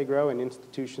better as they grow and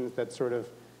institutions that sort of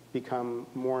become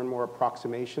more and more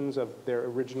approximations of their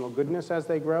original goodness as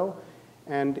they grow.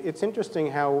 And it's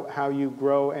interesting how you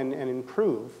grow and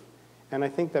improve. And I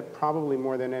think that probably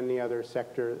more than any other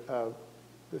sector of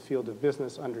the field of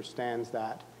business understands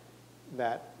that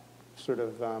sort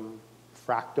of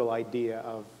fractal idea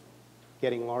of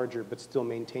getting larger but still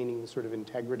maintaining the sort of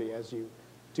integrity as you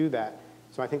do that.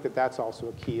 So I think that that's also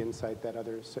a key insight that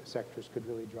other sectors could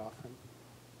really draw from.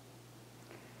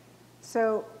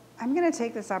 So I'm going to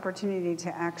take this opportunity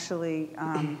to actually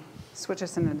switch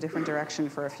us in a different direction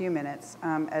for a few minutes.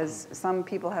 As some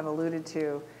people have alluded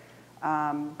to,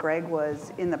 Greg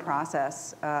was in the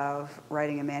process of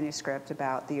writing a manuscript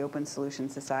about the Open Solution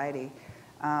Society.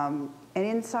 And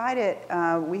inside it,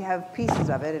 we have pieces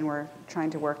of it, and we're trying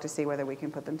to work to see whether we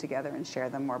can put them together and share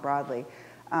them more broadly.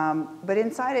 But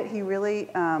inside it, he really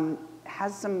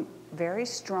has some very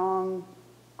strong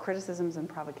criticisms and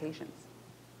provocations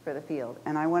for the field.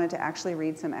 And I wanted to actually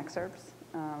read some excerpts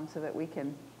so that we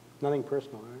can... Nothing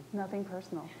personal, right? Nothing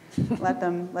personal. let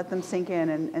them sink in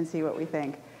and see what we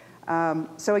think.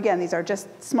 So again, these are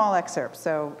just small excerpts,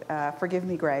 so forgive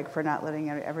me, Greg, for not letting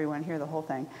everyone hear the whole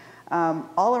thing.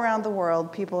 All around the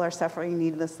world, people are suffering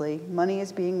needlessly, money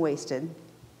is being wasted,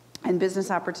 and business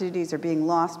opportunities are being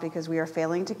lost because we are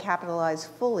failing to capitalize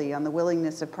fully on the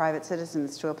willingness of private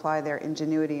citizens to apply their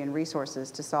ingenuity and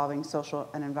resources to solving social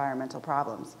and environmental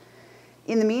problems.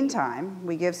 In the meantime,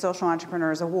 we give social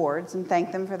entrepreneurs awards and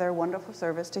thank them for their wonderful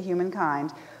service to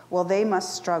humankind, while they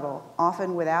must struggle,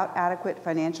 often without adequate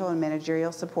financial and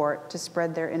managerial support, to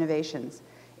spread their innovations.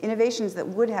 Innovations that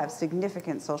would have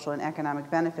significant social and economic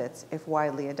benefits if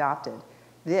widely adopted.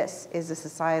 This is a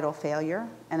societal failure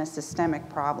and a systemic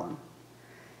problem.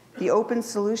 The Open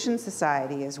Solution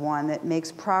Society is one that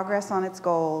makes progress on its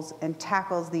goals and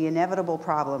tackles the inevitable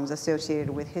problems associated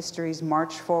with history's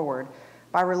march forward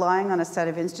by relying on a set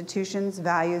of institutions,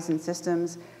 values, and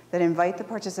systems that invite the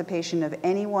participation of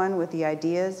anyone with the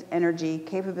ideas, energy,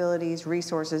 capabilities,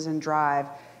 resources, and drive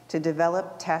to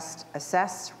develop, test,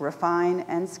 assess, refine,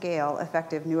 and scale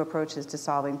effective new approaches to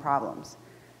solving problems.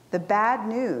 The bad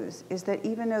news is that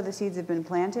even though the seeds have been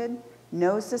planted,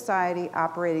 no society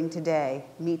operating today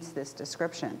meets this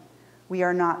description. We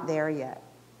are not there yet,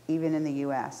 even in the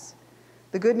US.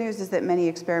 The good news is that many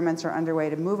experiments are underway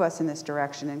to move us in this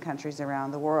direction in countries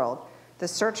around the world. The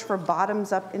search for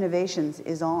bottoms-up innovations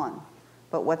is on,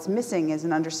 but what's missing is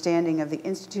an understanding of the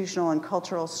institutional and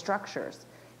cultural structures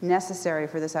necessary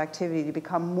for this activity to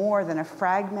become more than a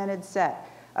fragmented set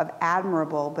of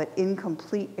admirable but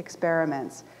incomplete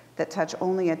experiments that touch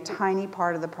only a tiny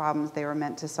part of the problems they were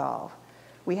meant to solve.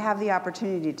 We have the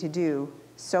opportunity to do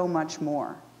so much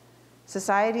more.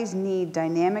 Societies need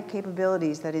dynamic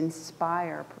capabilities that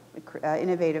inspire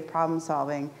innovative problem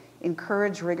solving,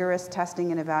 encourage rigorous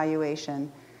testing and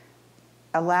evaluation,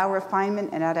 allow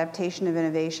refinement and adaptation of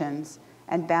innovations,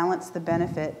 and balance the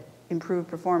benefit, improved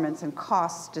performance, and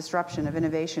cost disruption of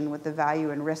innovation with the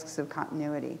value and risks of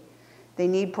continuity. They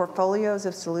need portfolios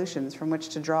of solutions from which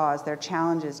to draw as their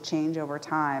challenges change over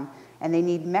time, and they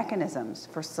need mechanisms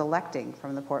for selecting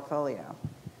from the portfolio.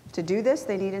 To do this,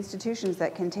 they need institutions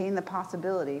that contain the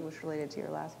possibility, which related to your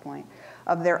last point,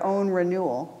 of their own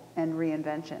renewal and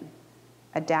reinvention.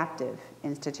 Adaptive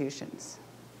institutions.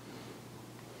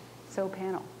 So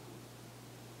panel,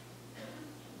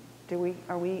 do we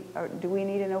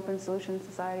need an open solution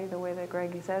society the way that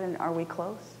Greg said, and are we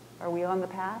close? Are we on the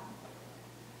path?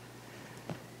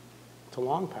 It's a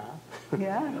long path.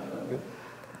 Yeah.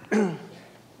 I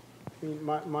mean,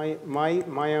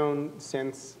 my own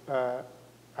sense,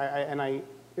 and I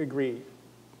agree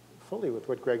fully with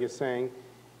what Greg is saying,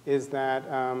 is that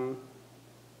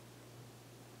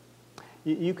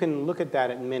you can look at that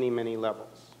at many, many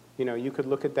levels. You know, you could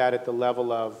look at that at the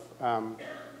level of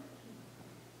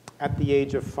at the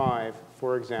age of 5,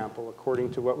 for example,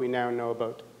 according to what we now know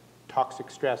about toxic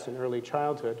stress in early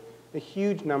childhood, a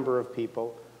huge number of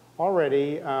people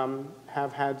already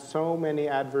have had so many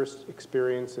adverse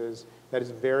experiences that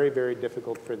it's very, very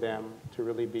difficult for them to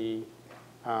really be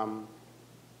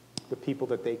the people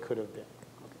that they could have been.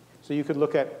 Okay. So you could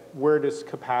look at where does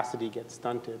capacity get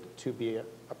stunted to be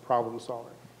a problem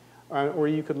solver. Or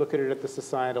you could look at it at the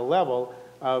societal level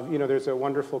of, there's a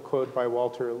wonderful quote by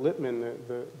Walter Lippmann,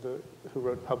 who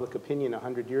wrote Public Opinion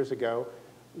 100 years ago,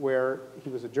 where he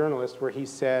was a journalist, where he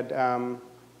said,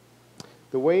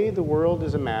 the way the world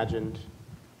is imagined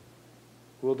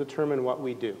will determine what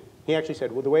we do. He actually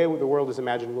said, well, the way the world is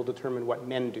imagined will determine what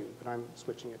men do, but I'm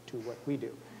switching it to what we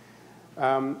do.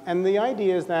 And the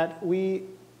idea is that we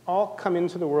all come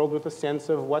into the world with a sense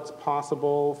of what's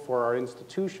possible for our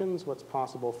institutions, what's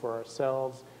possible for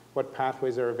ourselves, what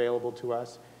pathways are available to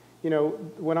us.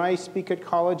 When I speak at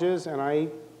colleges and I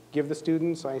give the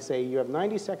students, I say, you have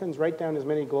 90 seconds, write down as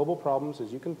many global problems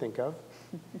as you can think of.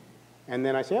 And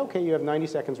then I say, okay, you have 90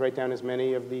 seconds, write down as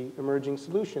many of the emerging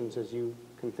solutions as you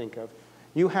can think of.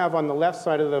 You have on the left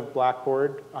side of the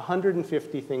blackboard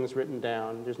 150 things written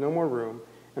down. There's no more room.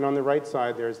 And on the right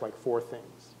side, there's like 4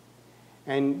 things.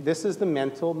 And this is the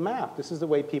mental map. This is the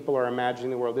way people are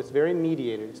imagining the world. It's very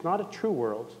mediated. It's not a true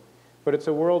world, but it's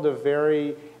a world of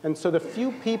very, and so the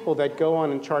few people that go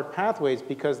on and chart pathways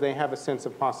because they have a sense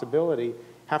of possibility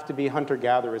have to be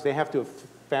hunter-gatherers. They have to have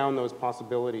found those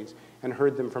possibilities and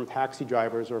heard them from taxi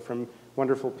drivers or from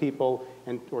wonderful people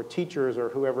or teachers or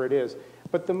whoever it is.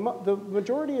 But the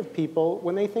majority of people,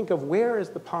 when they think of where is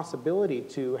the possibility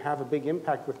to have a big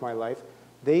impact with my life,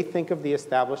 they think of the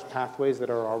established pathways that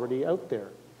are already out there.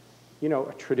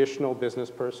 A traditional business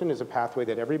person is a pathway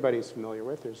that everybody's familiar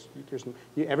with.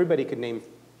 Everybody could name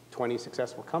 20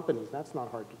 successful companies. That's not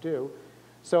hard to do.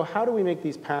 So how do we make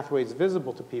these pathways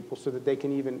visible to people so that they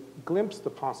can even glimpse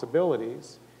the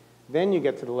possibilities? Then you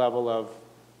get to the level of,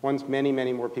 once many,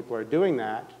 many more people are doing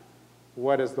that,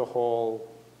 what is the whole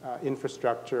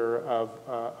infrastructure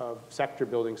of sector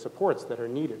building supports that are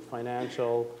needed?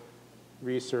 Financial,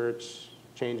 research,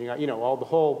 changing, all the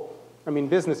whole,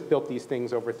 business built these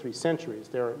things over 3 centuries.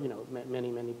 There are, many,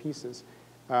 many pieces.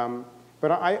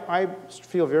 But I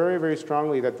feel very, very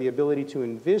strongly that the ability to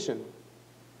envision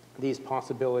these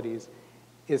possibilities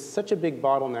is such a big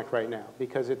bottleneck right now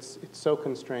because it's so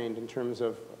constrained in terms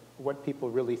of what people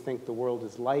really think the world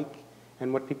is like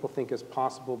and what people think is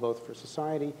possible both for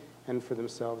society and for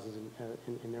themselves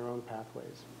in their own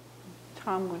pathways.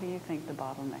 Tom, what do you think the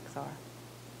bottlenecks are?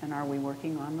 And are we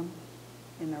working on them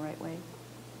in the right way?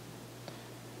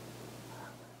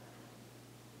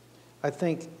 I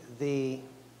think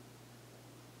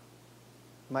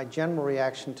my general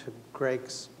reaction to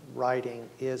Greg's writing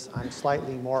is I'm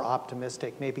slightly more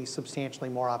optimistic, maybe substantially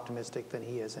more optimistic than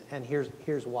he is, and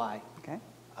here's why. Okay.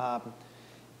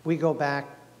 We go back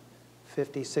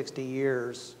 50, 60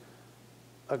 years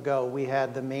ago, we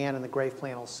had the man in the gray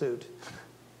flannel suit,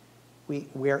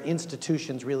 where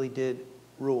institutions really did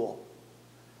rule.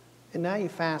 And now you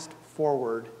fast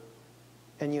forward,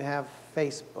 and you have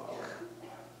Facebook,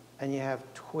 and you have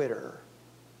Twitter,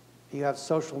 you have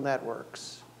social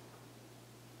networks,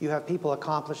 you have people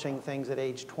accomplishing things at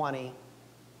age 20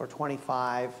 or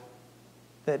 25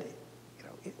 that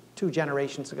 2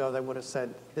 generations ago they would have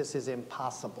said, this is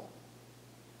impossible.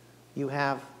 You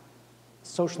have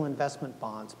social investment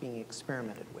bonds being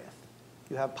experimented with.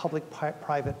 You have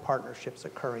public-private partnerships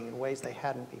occurring in ways they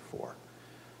hadn't before.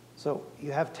 So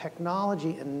you have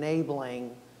technology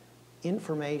enabling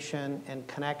information and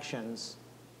connections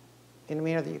in a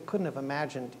manner that you couldn't have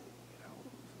imagined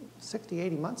 60,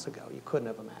 80 months ago. You couldn't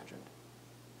have imagined.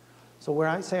 So where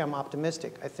I say I'm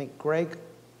optimistic, I think Greg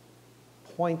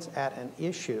points at an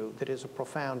issue that is a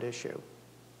profound issue.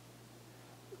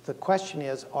 The question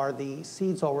is, are the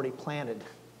seeds already planted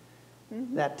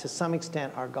that to some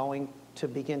extent are going to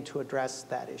begin to address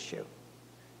that issue?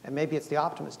 And maybe it's the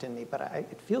optimist in me, but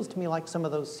it feels to me like some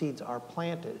of those seeds are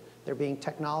planted. They're being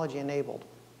technology enabled.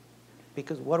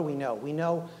 Because what do we know? We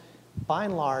know, by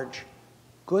and large,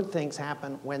 good things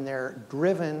happen when they're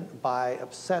driven by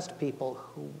obsessed people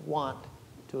who want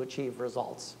to achieve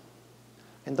results.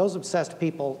 And those obsessed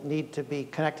people need to be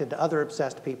connected to other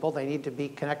obsessed people. They need to be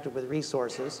connected with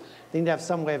resources. They need to have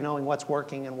some way of knowing what's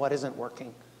working and what isn't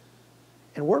working.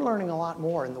 And we're learning a lot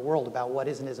more in the world about what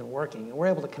is and isn't working. And we're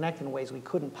able to connect in ways we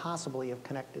couldn't possibly have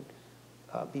connected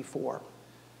before.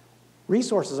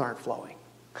 Resources aren't flowing.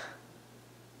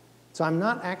 So I'm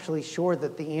not actually sure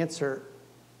that the answer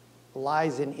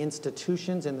lies in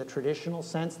institutions in the traditional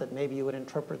sense that maybe you would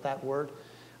interpret that word.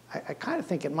 I kind of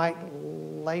think it might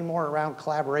lay more around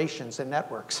collaborations and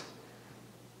networks.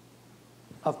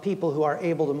 of people who are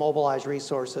able to mobilize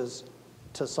resources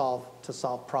to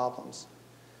solve problems.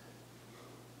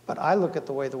 But I look at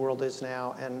the way the world is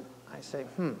now and I say,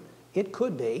 it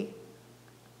could be.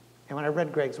 And when I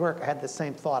read Greg's work, I had the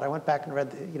same thought. I went back and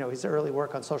read his early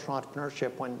work on social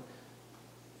entrepreneurship when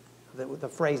the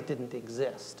phrase didn't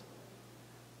exist.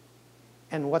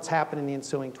 And what's happened in the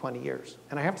ensuing 20 years.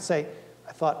 And I have to say,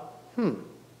 I thought,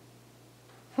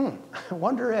 I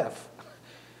wonder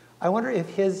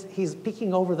if he's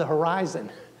peeking over the horizon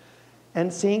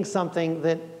and seeing something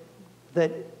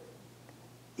that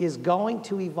is going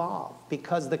to evolve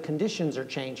because the conditions are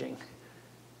changing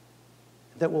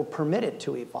that will permit it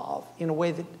to evolve in a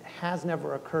way that has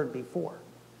never occurred before.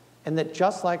 And that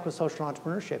just like with social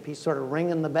entrepreneurship, he's sort of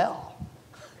ringing the bell.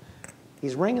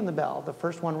 He's ringing the bell, the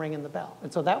first one ringing the bell.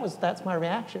 And so that's my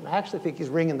reaction. I actually think he's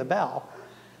ringing the bell.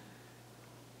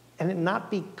 And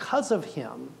not because of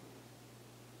him,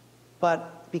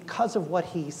 but because of what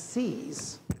he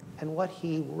sees and what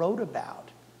he wrote about.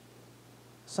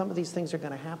 Some of these things are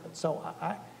going to happen. So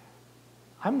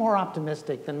I'm more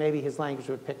optimistic than maybe his language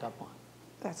would pick up on.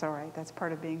 That's all right. That's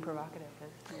part of being provocative,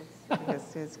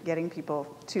 is getting people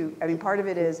to, I mean, part of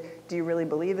it is, do you really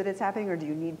believe that it's happening, or do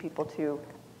you need people to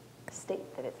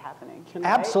state that it's happening? Right?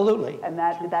 Absolutely. And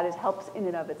that helps in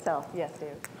and of itself. Yes,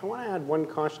 Dave. I want to add one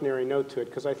cautionary note to it,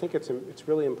 because I think it's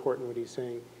really important what he's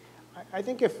saying. I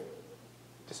think if,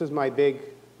 this is my big,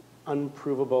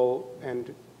 unprovable,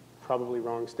 and probably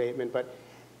wrong statement, but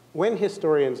when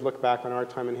historians look back on our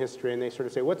time in history and they sort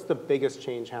of say, what's the biggest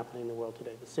change happening in the world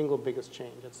today? The single biggest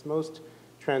change. It's the most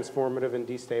transformative and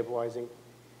destabilizing.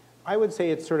 I would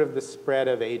say it's sort of the spread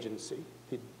of agency,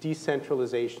 the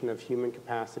decentralization of human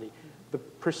capacity. The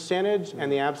percentage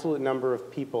and the absolute number of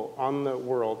people on the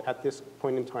world at this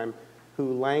point in time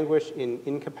who languish in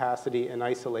incapacity and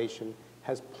isolation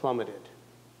has plummeted.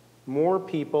 More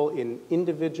people in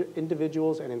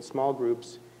individuals and in small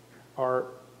groups are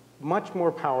much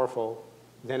more powerful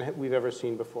than we've ever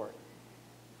seen before.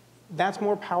 That's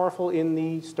more powerful in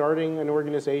the starting an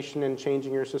organization and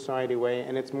changing your society way,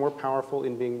 and it's more powerful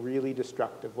in being really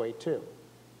destructive way too,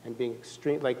 and being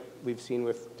extreme, like we've seen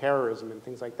with terrorism and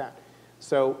things like that.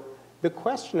 So the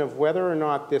question of whether or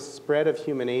not this spread of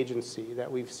human agency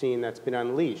that we've seen that's been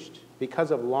unleashed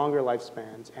because of longer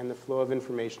lifespans and the flow of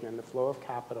information and the flow of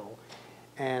capital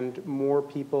and more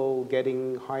people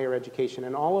getting higher education,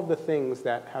 and all of the things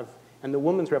that have, and the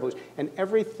women's revolution, and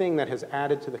everything that has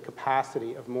added to the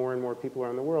capacity of more and more people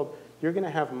around the world, you're going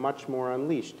to have much more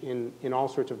unleashed in all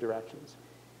sorts of directions.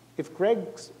 If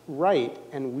Greg's right,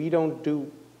 and we don't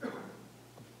do a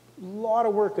lot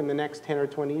of work in the next 10 or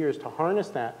 20 years to harness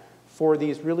that for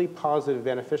these really positive,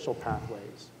 beneficial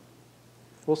pathways,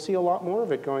 we'll see a lot more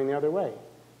of it going the other way,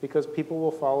 because people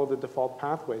will follow the default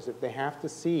pathways. If they have to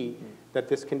see that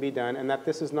this can be done, and that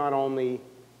this is not only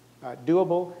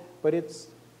doable, but it's,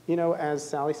 you know, as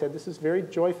Sally said, this is very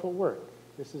joyful work.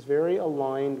 This is very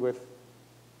aligned with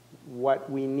what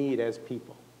we need as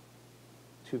people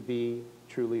to be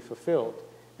truly fulfilled.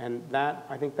 And that,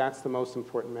 I think that's the most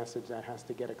important message that has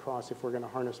to get across if we're going to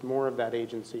harness more of that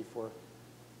agency for,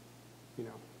 you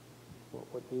know,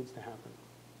 what needs to happen.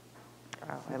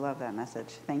 Oh, I love that message.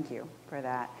 Thank you for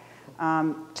that.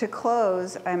 To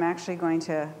close, I'm actually going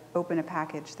to open a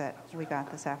package that we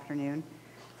got this afternoon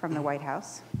from the White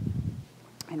House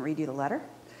and read you the letter.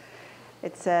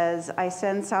 It says, I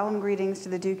send solemn greetings to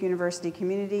the Duke University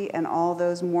community and all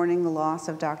those mourning the loss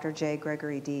of Dr. J.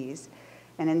 Gregory Dees.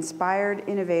 An inspired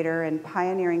innovator and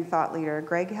pioneering thought leader,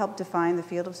 Greg helped define the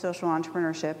field of social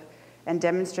entrepreneurship and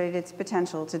demonstrated its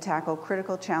potential to tackle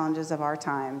critical challenges of our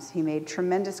times. He made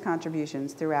tremendous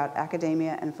contributions throughout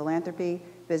academia and philanthropy,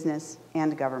 business,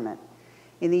 and government.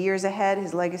 In the years ahead,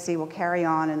 his legacy will carry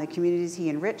on in the communities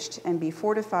he enriched and be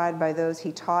fortified by those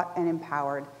he taught and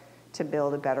empowered to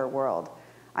build a better world.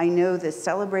 I know this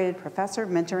celebrated professor,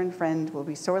 mentor, and friend will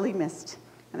be sorely missed,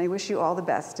 and I wish you all the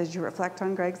best as you reflect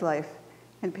on Greg's life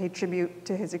and pay tribute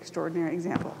to his extraordinary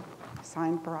example.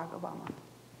 Signed, Barack Obama.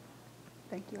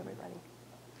 Thank you, everybody.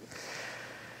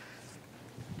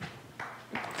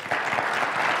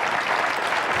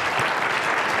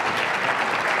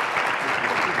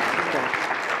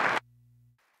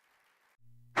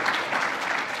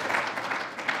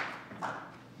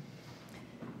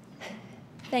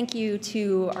 Thank you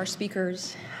to our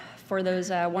speakers for those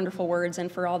wonderful words and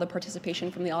for all the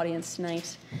participation from the audience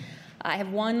tonight. I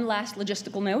have one last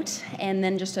logistical note and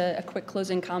then just a quick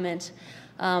closing comment.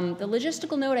 The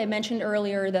logistical note I mentioned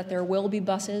earlier that there will be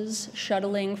buses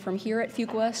shuttling from here at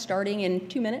Fuqua starting in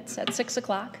 2 minutes at 6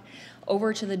 o'clock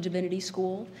over to the Divinity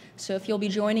School. So if you'll be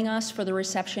joining us for the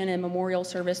reception and memorial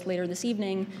service later this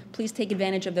evening, please take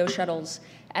advantage of those shuttles.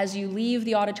 As you leave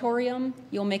the auditorium,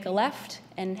 you'll make a left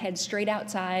and head straight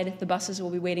outside. The buses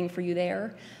will be waiting for you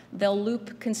there. They'll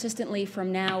loop consistently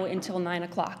from now until 9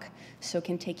 o'clock, so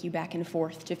can take you back and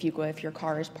forth to Fuqua if your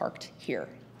car is parked here.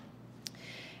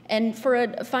 And for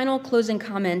a final closing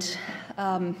comment,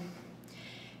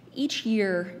 each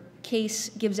year, CASE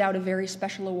gives out a very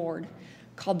special award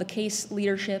called the CASE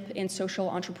Leadership in Social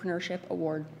Entrepreneurship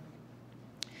Award.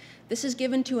 This is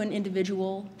given to an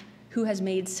individual who has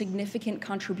made significant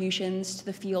contributions to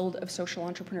the field of social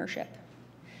entrepreneurship.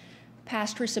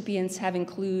 Past recipients have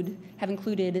included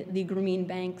the Grameen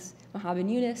Bank's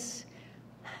Mohabin Yunus,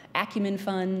 Acumen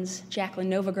Funds, Jacqueline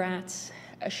Novogratz,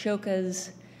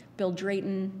 Ashoka's Bill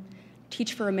Drayton,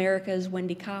 Teach for America's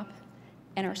Wendy Kopp,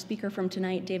 and our speaker from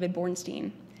tonight, David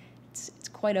Bornstein. It's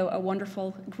quite a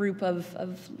wonderful group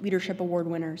of leadership award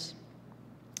winners.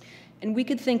 And we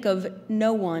could think of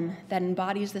no one that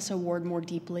embodies this award more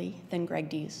deeply than Greg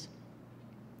Dees.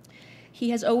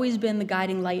 He has always been the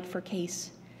guiding light for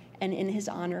CASE, and in his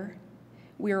honor,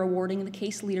 we are awarding the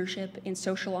CASE Leadership in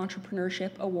Social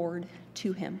Entrepreneurship Award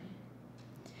to him.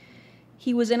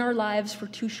 He was in our lives for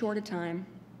too short a time,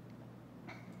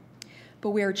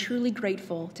 but we are truly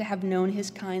grateful to have known his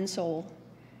kind soul,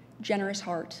 generous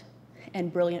heart,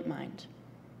 and brilliant mind.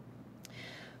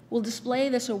 We'll display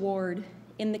this award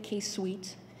in the CASE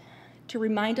suite to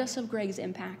remind us of Greg's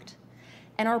impact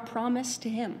and our promise to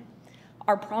him,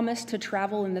 our promise to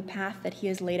travel in the path that he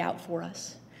has laid out for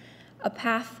us, a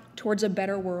path towards a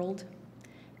better world,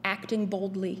 acting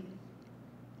boldly,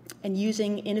 and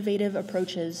using innovative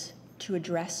approaches to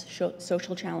address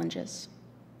social challenges.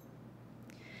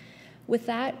 With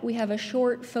that, we have a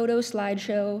short photo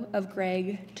slideshow of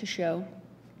Greg to show.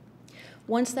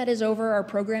 Once that is over, our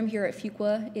program here at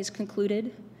Fuqua is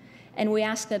concluded, and we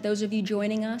ask that those of you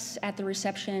joining us at the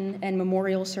reception and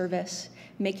memorial service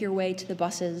make your way to the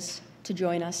buses to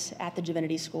join us at the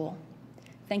Divinity School.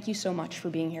 Thank you so much for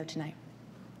being here tonight.